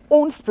in her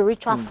own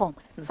spiritual form.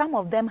 Some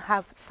of them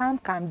some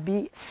can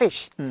be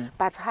fish,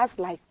 but has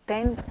like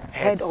 10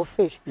 heads of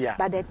fish. Yeah.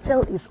 But the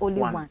tail is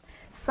only one.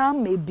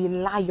 Some may be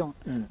lion,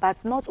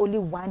 but not only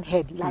one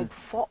head, like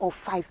 4 or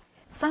 5.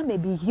 Some may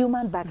be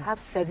human but have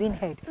 7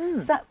 heads.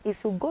 So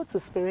if you go to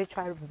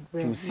spiritual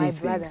realm, my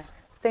brother,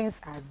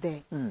 things are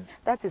there.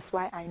 That is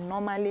why I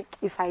normally,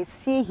 if I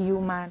see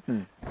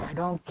human, I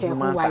don't care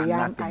who I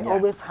am. I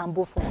always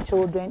humble for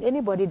children.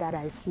 Anybody that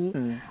I see,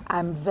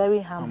 I'm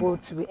very humble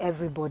to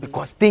everybody.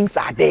 Because things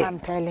are there. I'm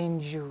telling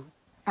you.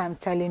 And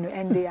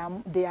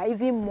they are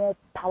even more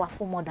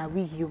powerful more than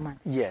we human.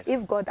 Yes.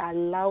 If God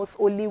allows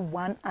only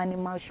one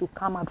animal should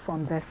come out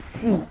from the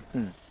sea,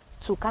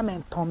 to come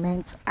and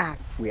torment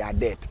us, we are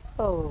dead.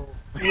 Oh,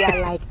 we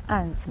are like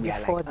ants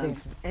before them.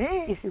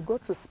 If you go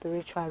to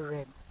spiritual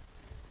realm,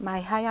 my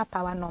higher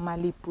power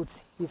normally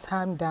puts his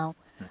hand down,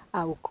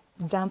 I will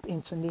jump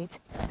into it,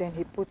 then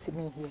he puts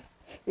me here.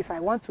 If I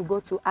want to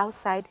go to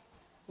outside,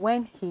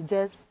 when he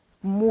just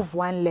move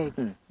one leg,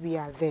 we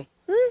are there.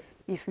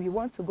 If we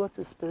want to go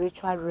to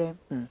spiritual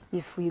realm,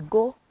 if we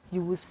go,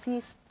 you will see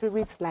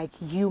spirits like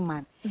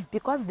human.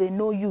 Because they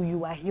know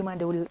you are human,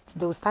 they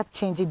will start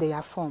changing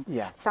their form.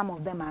 Yeah. Some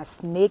of them are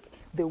snake,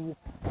 they will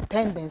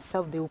turn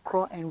themselves, they will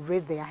crawl and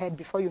raise their head.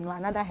 Before you know,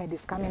 another head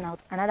is coming out,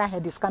 another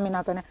head is coming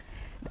out, and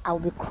I'll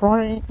be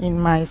crawling in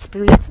my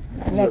spirit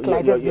neck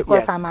like this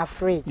because I'm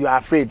afraid. You are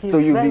afraid. He's so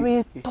you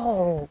very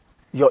tall.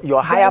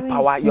 Your higher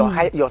power,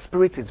 your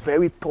spirit is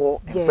very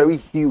tall and very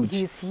huge.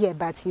 He's here,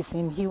 but he's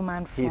in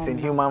human form. He's in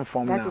human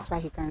form now. That is why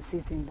he can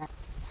sit in that.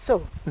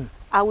 So,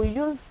 I will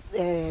use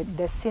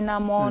the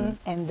cinnamon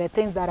and the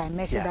things that I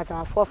mentioned that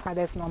our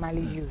forefathers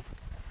normally use.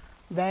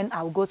 Then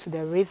I will go to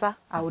the river.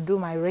 I will do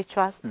my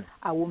rituals.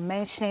 I will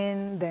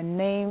mention the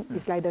name.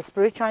 It's like the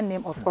spiritual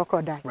name of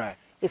crocodile. Right.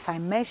 If I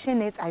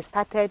mention it, I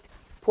started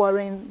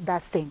pouring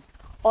that thing.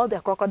 All the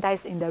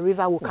crocodiles in the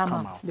river will come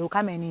out. They will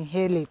come and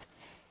inhale it.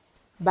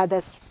 But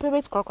the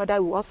spirit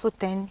crocodile will also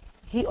turn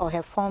he or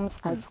her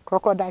forms as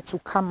crocodile to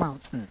come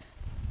out.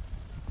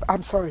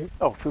 I'm sorry.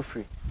 Oh, feel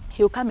free.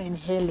 He'll come and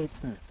inhale it.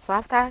 So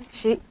after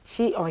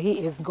she or he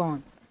is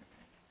gone,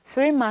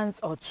 3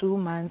 months or 2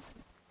 months,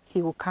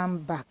 he will come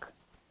back.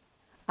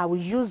 I will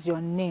use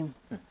your name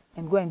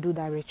and go and do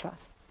that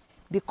rituals.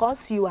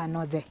 because you are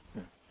not there.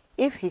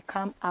 If he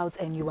come out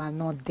and you are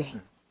not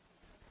there,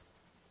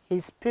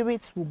 his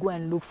spirits will go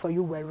and look for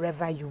you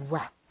wherever you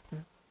are.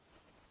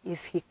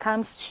 If he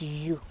comes to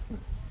you,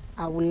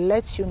 I will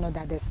let you know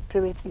that the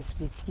spirit is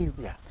with you.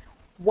 Yeah.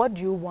 What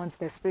do you want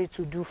the spirit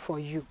to do for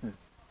you?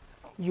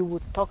 You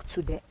will talk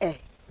to the air.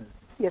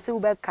 Yes, you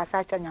will if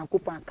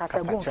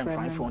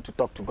you want to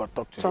talk to God,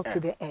 talk to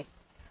the air.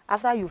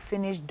 After you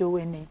finish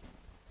doing it,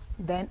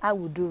 then I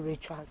will do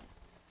rituals.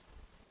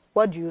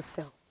 What do you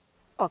sell?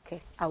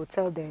 Okay, I will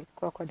tell the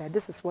crocodile,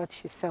 this is what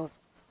she sells.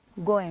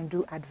 Go and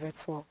do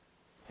adverts for.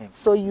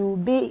 So you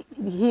be,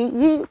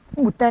 he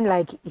will turn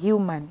like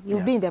human.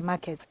 You'll be in the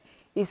market.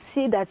 You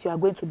see that you are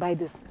going to buy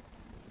this.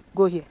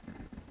 Go here.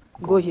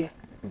 Go here.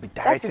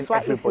 That is why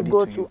if you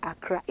go to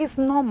Accra, it's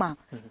normal.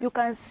 You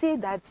can see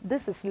that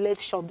this is late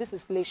shop,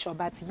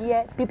 but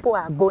here people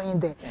are going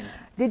there.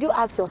 Did you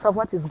ask yourself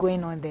what is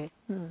going on there?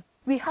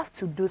 We have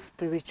to do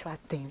spiritual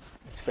things.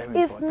 It's very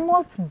important.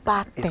 It's not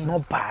bad thing. It's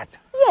not bad.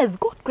 Yes,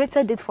 God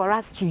created it for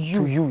us to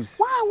use.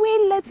 Why are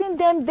we letting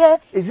them there?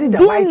 Is it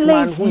the white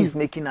man who is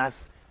making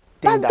us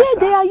think that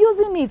they are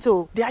using it?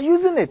 Oh, they are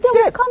using it. They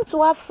yes. will come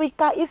to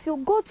Africa. If you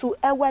go to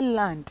our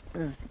land,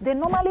 they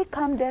normally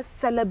come there,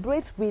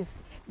 celebrate with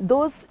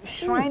those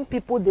shrine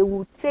people. They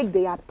will take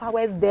their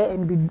powers there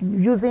and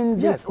be using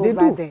this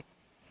over there.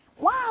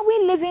 Why are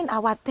we leaving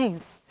our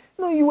things?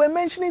 No, you were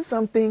mentioning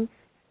something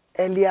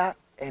earlier,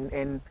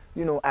 and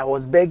you know, I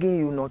was begging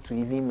you not to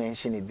even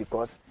mention it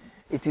because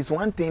it is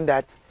one thing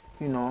that,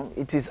 you know,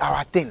 it is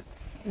our thing.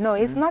 No,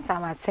 it's not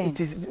our thing.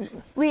 It is.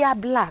 We are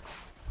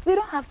blacks. We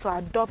don't have to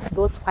adopt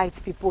those white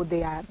people.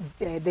 They are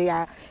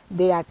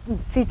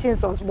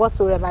teachings or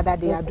whatsoever that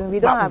they are doing. We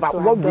don't have to adopt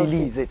it. But what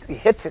really is it?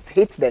 It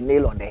hits the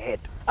nail on the head.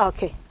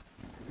 Okay.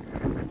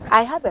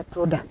 I have a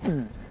product,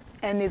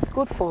 and it's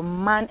good for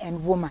man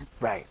and woman.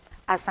 Right.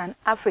 As an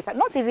African,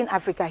 not even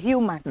Africa,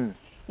 human.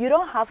 You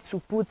don't have to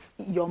put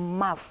your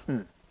mouth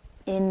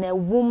in a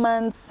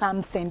woman's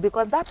something,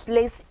 because that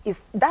place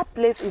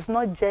is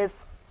not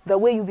just the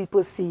way you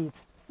people see it.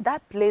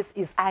 That place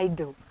is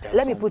idol.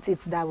 Let me put it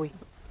that way.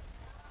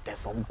 There's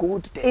some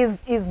good there.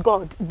 Is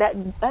God. That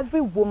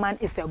every woman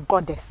is a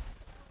goddess.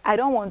 I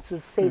don't want to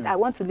say it. I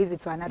want to leave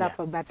it to another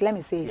product, but let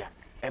me say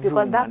it.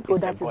 Because that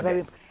product is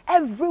very.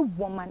 Every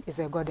woman is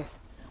a goddess.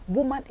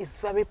 Woman is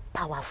very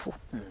powerful,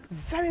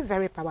 very,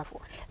 very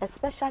powerful,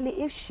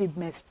 especially if she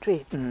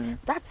menstruates.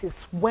 That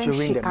is when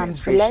during she can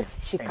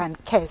bless, she can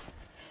curse.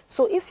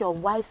 So if your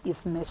wife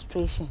is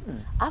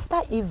menstruation,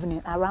 after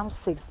evening around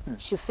 6,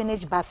 she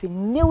finished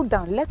bathing, kneel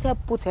down, let her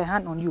put her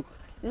hand on you.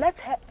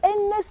 Let her,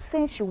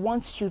 anything she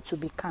wants you to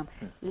become,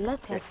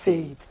 let her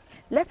say it.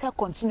 Let her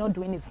continue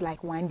doing it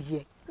like 1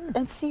 year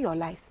and see your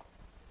life.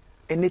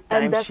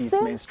 Anytime she's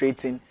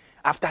menstruating,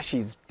 after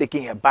she's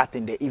taking her bath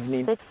in the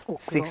evening,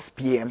 6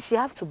 p.m. She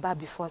have to bath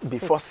before 6.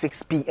 Before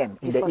 6 p.m.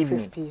 in the evening.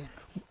 6 p.m.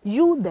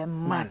 You, the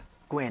man,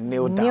 go and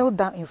kneel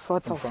down in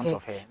front of her.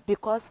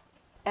 Because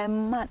a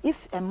man,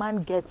 if a man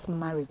gets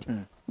married,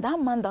 that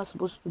man that's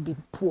supposed to be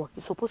poor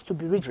is supposed to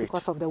be rich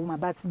because of the woman.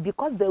 But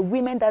because the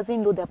women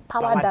doesn't know the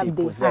power that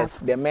they possess,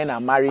 the men are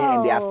married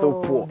and they are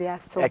still poor. They are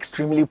still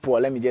extremely poor.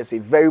 Let me just say,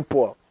 very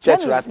poor.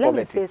 Church rat poverty. Let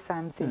me say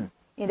something.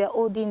 In the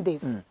olden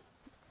days,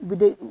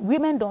 the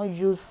women don't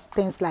use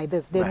things like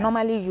this. They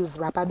normally use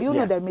wrapper. Do you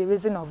know the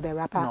reason of the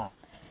wrapper? No.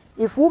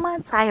 If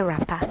woman tie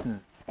wrapper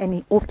and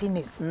he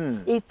opens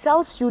it, it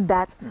tells you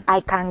that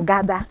I can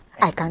gather,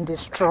 I can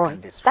destroy.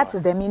 That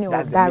is the meaning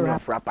of that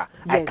wrapper.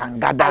 Yes. I can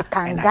gather,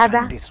 and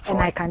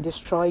I can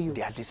destroy you.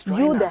 They are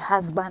destroying you, us. the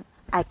husband,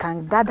 I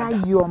can gather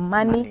your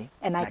money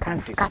and I can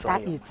scatter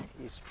it.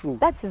 It's true.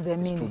 That is the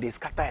meaning. True. They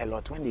scatter a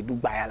lot when they do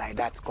buyer like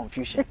that.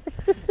 Confusion.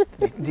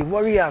 they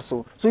worry us.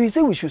 So you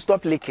say we should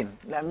stop licking.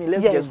 I mean,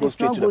 let's just go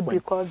straight to the point.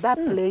 Because that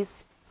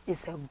place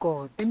is a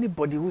god.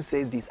 Anybody who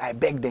says this, I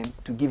beg them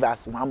to give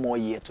us 1 more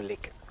year to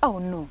lick. Oh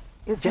no.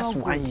 It's just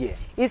not 1 year.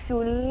 If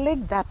you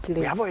lick that place,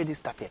 we have already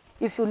started.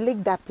 If you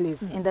lick that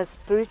place in the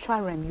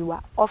spiritual realm, you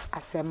are off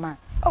as a man.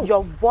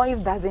 Your voice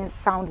doesn't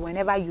sound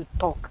whenever you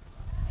talk.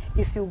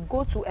 If you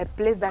go to a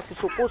place that is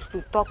supposed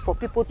to talk for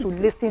people to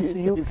listen to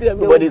you, you see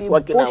everybody's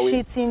walking away.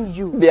 Bullshitting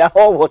you. They are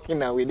all walking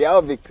away. They are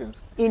all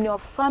victims. In your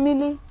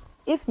family,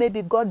 if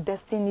maybe God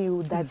destined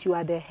you that you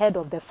are the head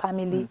of the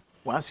family,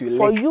 once you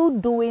for lick, you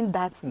doing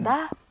that,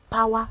 that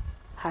power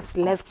has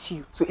left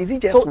you. So is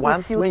it just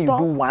once when you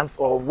do once,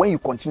 or when you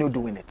continue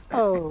doing it?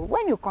 Oh,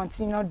 when you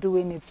continue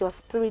doing it, your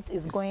spirit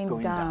is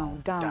going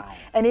down.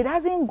 And it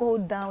doesn't go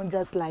down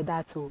just like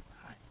that. Oh.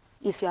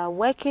 If you are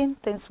working,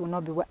 things will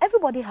not be well.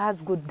 Everybody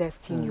has good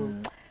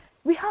destiny.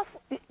 We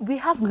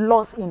have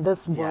laws in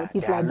this world.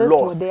 It's like this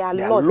world. There are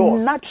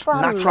laws.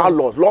 Natural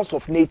laws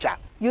of nature.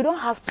 You don't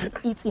have to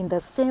eat in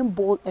the same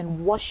bowl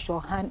and wash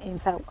your hand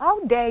inside. How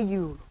dare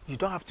you? You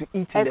don't have to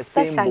eat in the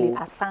same bowl.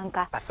 Especially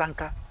asanka.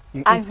 Asanka.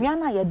 It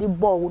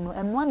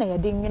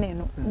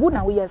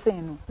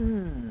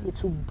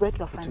will break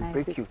your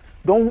finances.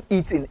 Don't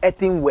eat in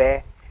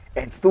earthenware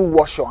and still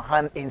wash your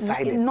hand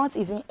inside it. Not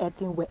even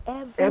earthenware.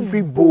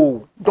 Every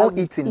bowl. Don't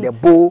eat in the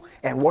bowl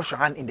and wash your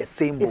hand in the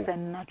same bowl. It's a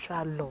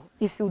natural law.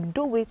 If you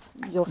do it,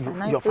 your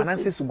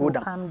finances will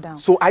come down.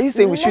 So are you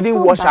saying we shouldn't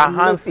wash our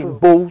hands in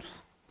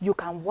bowls? You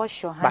can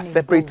wash your hand but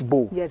separate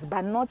bowl. Yes,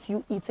 but not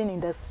you eating in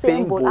the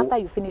same bowl. After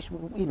you finish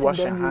eating, wash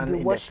then your hand you'll be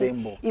in washing. the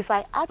same bowl. If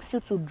I ask you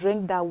to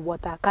drink that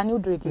water, can you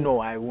drink it?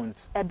 No, I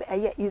won't.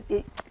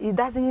 It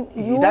doesn't.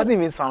 It doesn't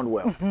even sound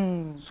well.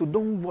 So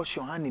don't wash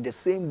your hand in the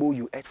same bowl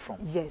you ate from.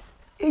 Yes,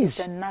 it's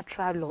a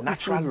natural law.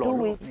 Natural if you law.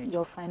 do it,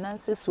 your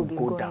finances will be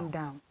going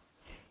down.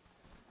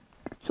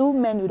 2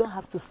 men, you don't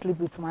have to sleep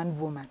with 1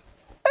 woman.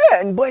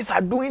 And boys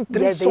are doing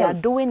threesome. Yes, they are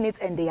doing it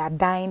and they are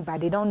dying,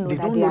 but they don't know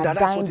that they are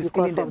dying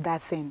because of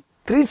that thing.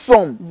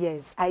 Threesome.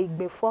 Yes,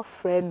 before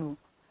friend,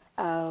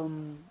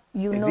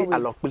 you is know it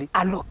alokpli?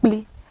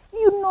 Alokpli.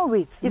 You know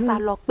it. It's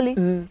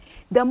alokpli.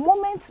 The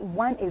moment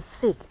one is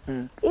sick,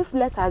 if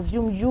let's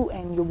assume you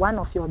and one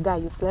of your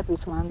guys, you slept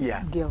with one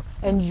girl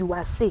and you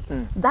are sick,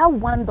 that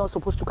one not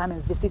supposed to come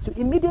and visit you.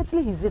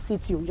 Immediately he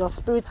visits you, your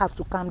spirit have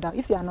to calm down.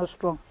 If you are not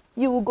strong,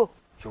 you will go.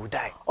 You will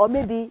die. Or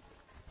maybe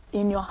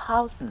in your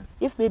house,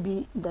 if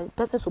maybe the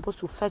person is supposed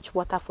to fetch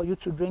water for you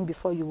to drink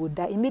before you would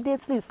die,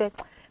 immediately you say,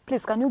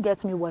 please, can you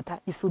get me water?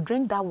 If you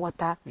drink that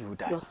water, you will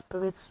die. Your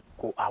spirits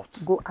go out.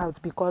 Go out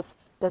because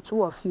the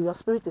two of you, your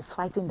spirit is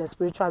fighting the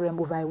spiritual realm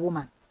over a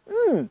woman.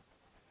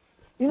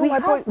 You know, my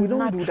boy, we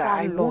don't do that.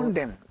 I laws. warn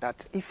them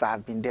that if I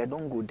have been there,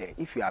 don't go there.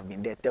 If you have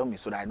been there, tell me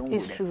so that I don't go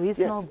there. It's true. It's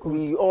yes, not good.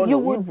 We all you know.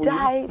 will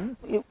die.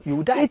 You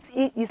will die.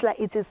 It's like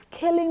it is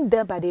killing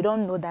them, but they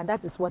don't know that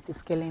that is what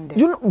is killing them.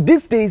 You know,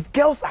 these days,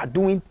 girls are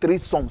doing 3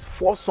 songs,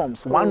 4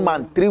 songs, 1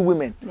 man, 3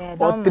 women,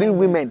 or 3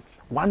 women,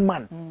 1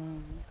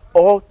 man,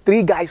 or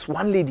 3 guys,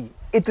 1 lady.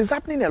 It is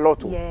happening a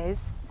lot.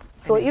 Yes.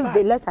 So if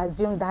let's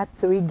assume that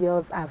 3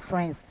 girls are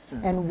friends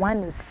and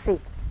one is sick,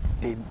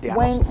 they are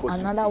when not supposed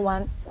another to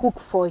one cook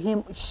for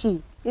him,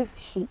 if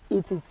she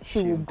eats it,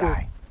 she will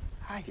die.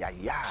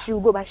 Go. She will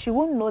go, but she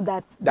won't know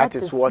that that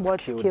is what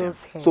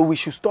kills her. So we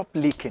should stop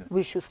leaking.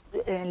 We should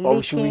or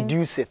we should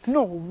reduce it.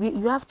 No,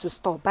 you have to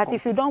stop. But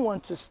if you don't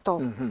want to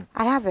stop,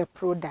 I have a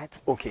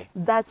product. Okay.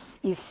 That's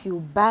if you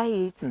buy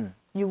it,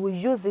 you will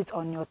use it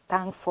on your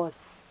tongue for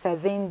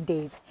 7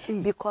 days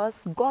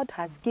because God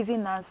has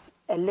given us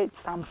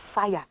some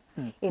fire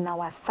in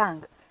our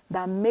tongue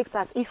that makes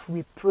us, if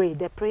we pray,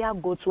 the prayer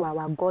go to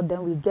our God,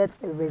 then we get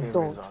a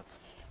result.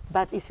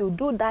 But if you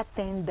do that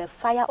thing, the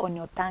fire on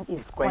your tongue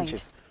is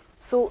quenched.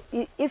 So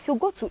if you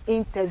go to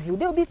interview,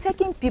 they'll be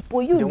taking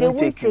people. They won't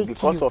take you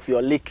because of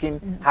your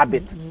licking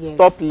habit. Yes.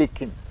 Stop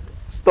licking.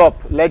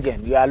 Stop,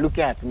 legend. You are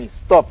looking at me.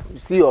 Stop. You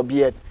see your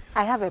beard.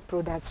 I have a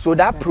product. So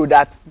that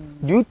product,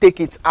 do you take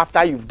it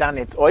after you've done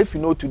it, or if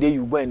you know today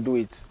you go and do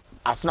it?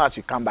 As soon as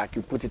you come back,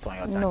 you put it on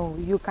your tongue. No,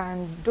 you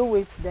can do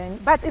it then.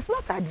 But it's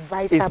not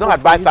advisable. It's not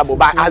advisable,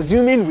 but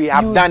assuming we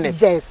have done it.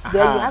 Yes,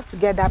 then you have to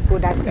get that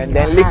product and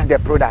then lick the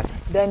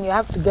product. Then you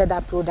have to get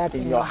that product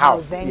in your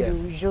house. Then you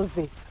use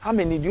it. How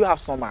many do you have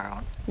some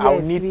around?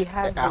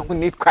 Yes, I will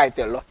need quite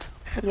a lot.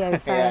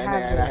 Yes, I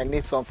have I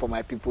need some for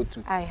my people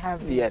too. I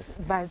have yes.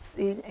 It. But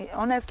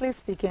honestly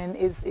speaking,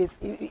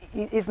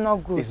 it's not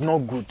good. It's not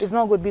good. It's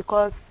not good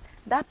because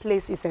that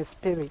place is a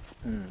spirit.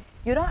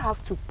 You don't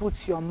have to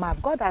put your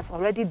mouth. God has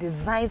already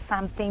designed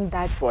something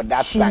that for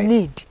that she side.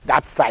 need.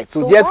 That side.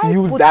 So just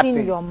use that thing.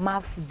 Putting your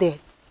mouth there.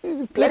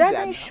 It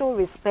doesn't show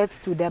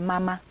respect to the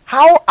mama.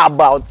 How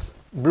about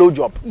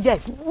blowjob?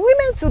 Yes,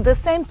 women do the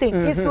same thing.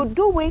 If you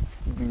do it,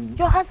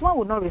 your husband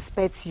will not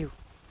respect you.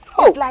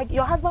 It's like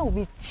your husband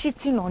will be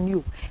cheating on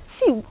you.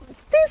 See,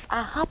 things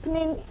are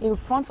happening in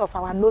front of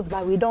our nose,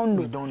 but we don't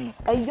know. We don't know.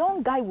 A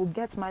young guy will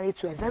get married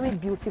to a very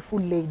beautiful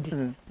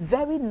lady,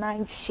 very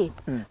nice shape.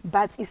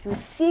 But if you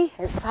see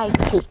her side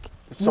chick,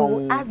 you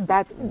will ask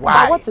that,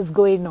 why? What is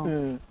going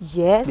on?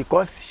 Yes.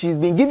 Because she's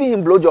been giving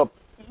him blowjob.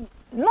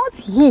 Not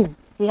him.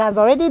 He has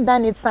already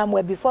done it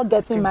somewhere before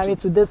getting married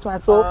to this one.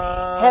 So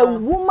her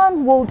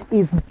womanhood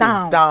is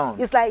down.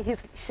 It's like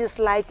she's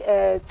like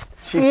a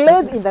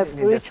slave in the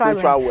spiritual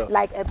realm.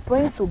 Like a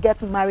prince who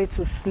gets married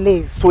to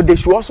slave. So they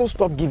should also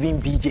stop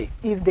giving BJ.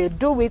 If they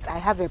do it, I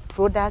have a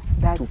product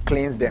that to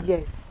cleanse them.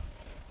 Yes.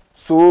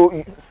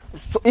 So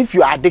if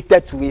you are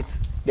addicted to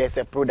it, there's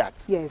a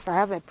product. Yes, I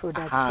have a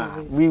product for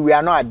it. We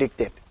are not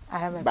addicted. I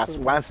have a but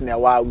product. Once in a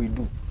while we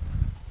do.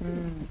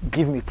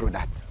 Give me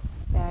product.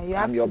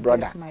 Yeah, I'm your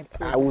brother.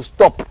 I will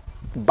stop,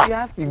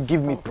 but you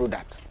give me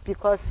product.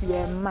 Because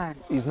you're a man.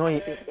 It's not.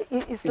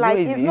 It's like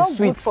it's not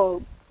good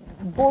for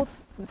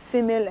both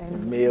female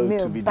and male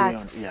to be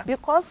but doing.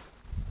 Because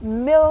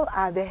male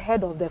are the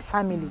head of the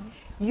family.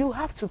 You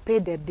have to pay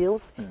the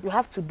bills. You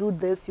have to do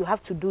this. You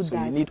have to do that.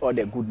 So you need all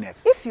the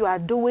goodness. If you are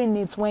doing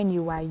it when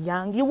you are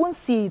young, you won't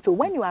see it. So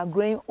when you are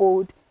growing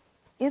old,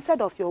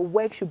 instead of your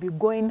work should be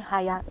going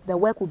higher, the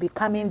work will be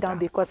coming down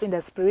because in the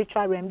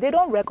spiritual realm, they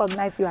don't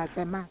recognize you as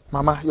a man.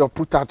 Mama, you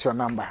put out your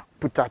number.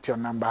 Put out your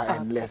number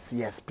and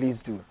yes,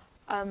 please do.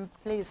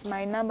 Please,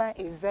 my number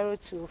is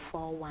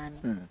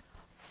 0241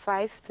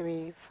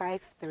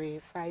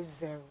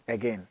 535350.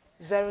 Again.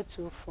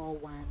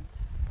 0241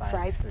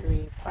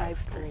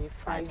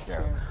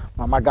 535350.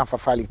 Mama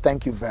Ganfafali,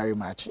 thank you very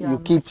much. You You are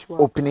keep much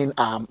welcome. opening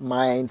our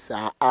minds,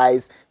 our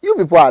eyes. You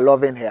people are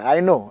loving her. I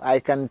know. I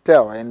can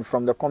tell. And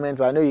from the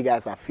comments, I know you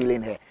guys are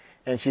feeling her.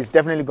 And she's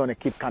definitely going to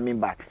keep coming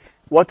back.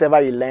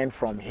 Whatever you learn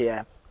from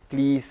here,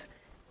 please,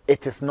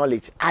 it is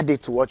knowledge. Add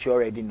it to what you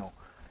already know.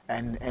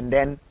 And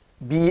then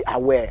be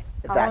aware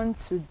I that... want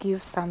to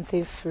give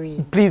something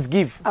free. Please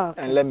give.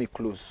 Okay. And let me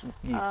close.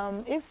 Give.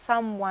 If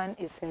someone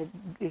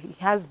he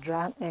has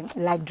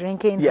like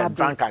drinking Yes, habits,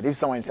 drunkard. If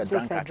someone is a if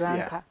he's drunkard,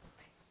 yeah.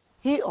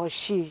 he or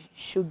she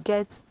should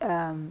get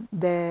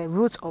the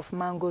root of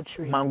mango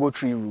tree. Mango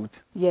tree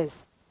root.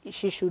 Yes,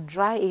 she should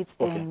dry it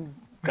Okay. and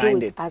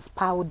Grind do it. as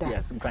powder.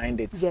 Yes,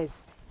 grind it.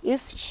 Yes,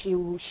 if she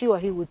or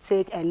he would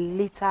take a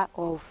liter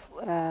of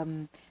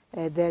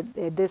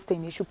this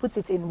thing, you should put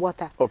it in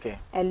water. Okay.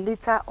 A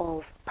liter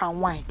of palm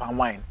wine. Palm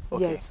wine.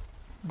 Okay. Yes,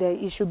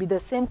 it should be the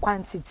same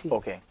quantity.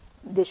 Okay.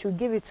 They should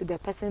give it to the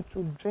person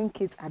to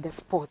drink it at the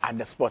spot. At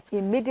the spot.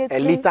 Immediately. A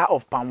liter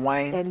of palm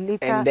wine. A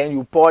liter. And then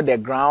you pour the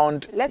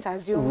ground. Let's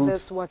assume root.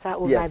 this water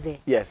over Yes. there.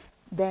 Yes.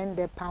 Then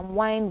the palm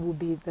wine will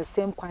be the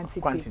same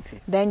quantity. Quantity.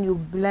 Then you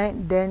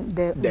blend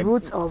the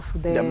roots of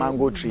the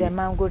mango tree. The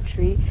mango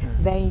tree.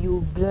 Then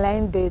you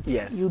blend it.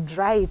 Yes. You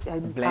dry it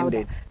and Blend powder.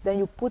 it. Then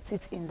you put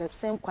it in the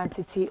same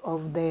quantity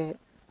of the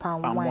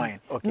palm wine.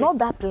 Okay. Not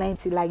that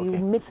plenty. Like you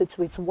Okay. mix it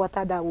with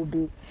water, that will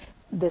be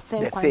the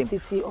same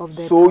quantity of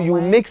the So palm you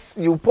wine.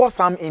 you pour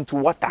some into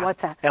water.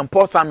 And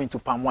pour some into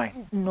palm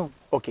wine. No.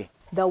 Okay.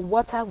 The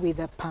water with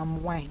the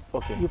palm wine.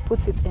 Okay. You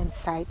put it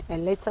inside a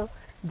little,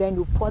 then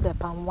you pour the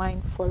palm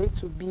wine for it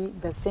to be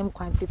the same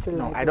quantity.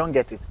 No, like I don't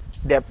get it.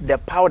 The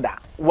powder,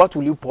 what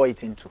will you pour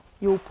it into?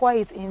 You pour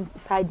it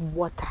inside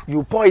water.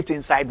 You pour it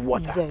inside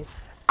water.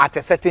 Yes. At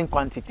a certain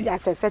quantity.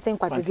 Yes, a certain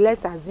quantity.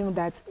 Let's assume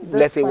that this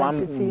Let's say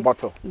quantity, 1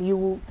 bottle.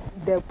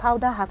 The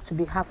powder have to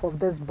be half of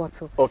this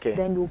bottle. Okay.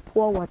 Then you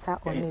pour water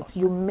on it.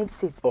 You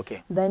mix it.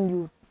 Okay.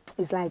 Then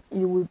it's like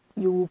you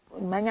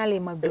manually.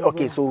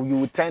 Okay, so you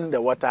will turn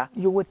the water.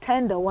 You will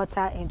turn the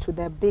water into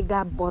the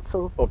bigger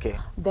bottle. Okay.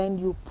 Then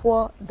you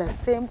pour the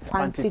same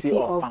quantity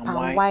of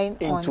palm wine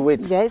into on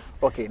it. Yes.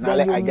 Okay, now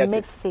then I get you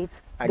mix it.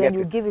 Then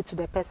you give it to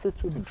the person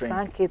to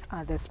drink it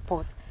at the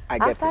spot.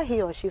 After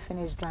he or she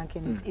finish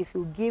drinking it, if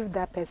you give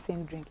that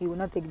person drink, he will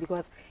not take it,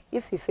 because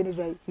if he finish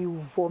drinking, he will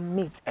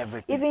vomit.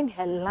 Everything. Even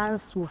her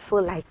lungs will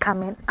feel like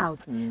coming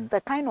out.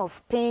 The kind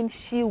of pain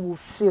she will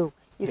feel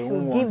if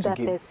you give that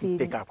person,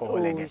 take alcohol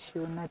again. she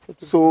will not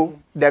take it. So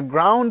again. the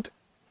ground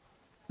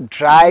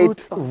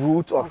dried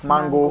root of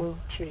mango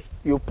tree.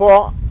 You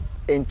pour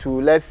into,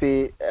 let's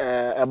say,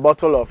 a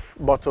bottle of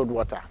bottled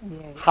water.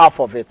 Yes. Half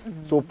of it.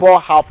 So pour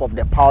half of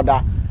the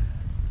powder,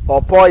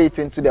 or pour it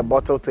into the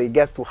bottle till it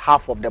gets to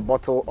half of the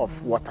bottle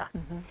of water.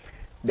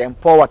 Then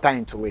pour water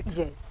into it.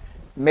 Yes.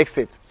 Mix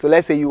it. So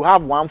let's say you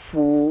have 1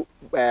 full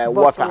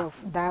water,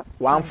 of that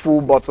 1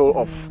 full bottle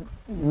of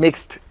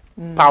mixed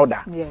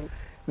powder. Yes.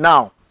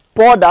 Now,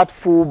 pour that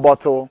full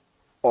bottle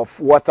of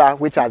water,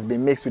 which has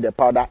been mixed with the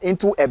powder,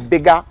 into a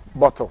bigger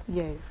bottle.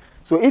 Yes.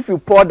 So if you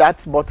pour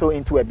that bottle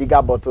into a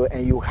bigger bottle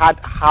and you had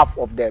half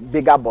of the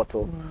bigger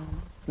bottle,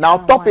 now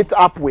top it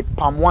up with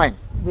palm wine.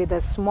 With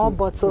a small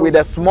bottle. With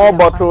a small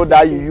bottle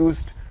that you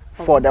used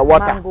for the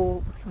water.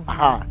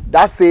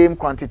 That same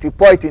quantity,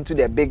 pour it into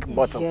the big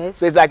bottle. Yes.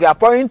 So it's like you are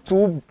pouring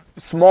 2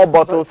 small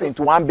bottles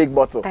into 1 big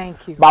bottle.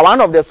 Thank you. But one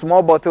of the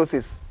small bottles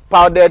is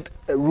powdered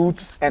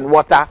roots and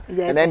water,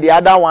 Yes, and then the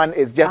other one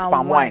is just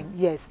palm wine.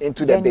 Yes.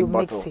 Into the Then big you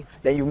mix bottle. it.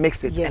 Then you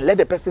mix it Yes. and let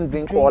the person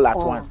drink all at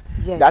once.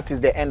 Yes. That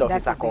is the end of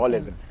his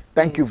alcoholism.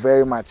 Thank you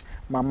very much,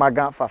 Mama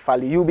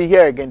Ganfafali. You'll be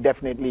here again,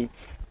 definitely.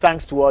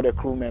 Thanks to all the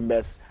crew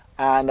members.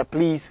 And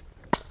please,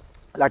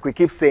 like we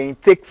keep saying,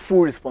 take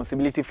full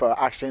responsibility for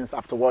your actions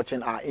after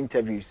watching our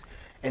interviews,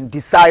 and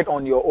decide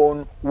on your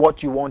own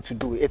what you want to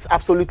do. It's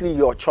absolutely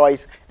your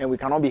choice, and we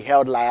cannot be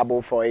held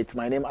liable for it.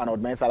 My name is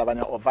Arnold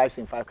Elavanyo, or Vibes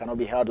in 5 cannot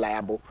be held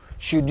liable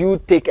should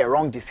you take a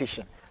wrong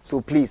decision.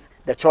 So please,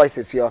 the choice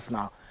is yours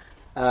now.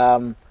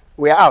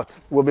 We are out.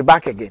 We'll be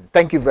back again.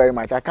 Thank you very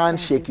much. I can't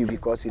shake you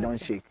because you don't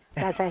shake.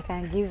 But I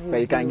can give you.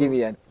 But you can give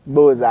me a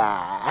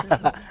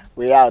boza.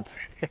 We out.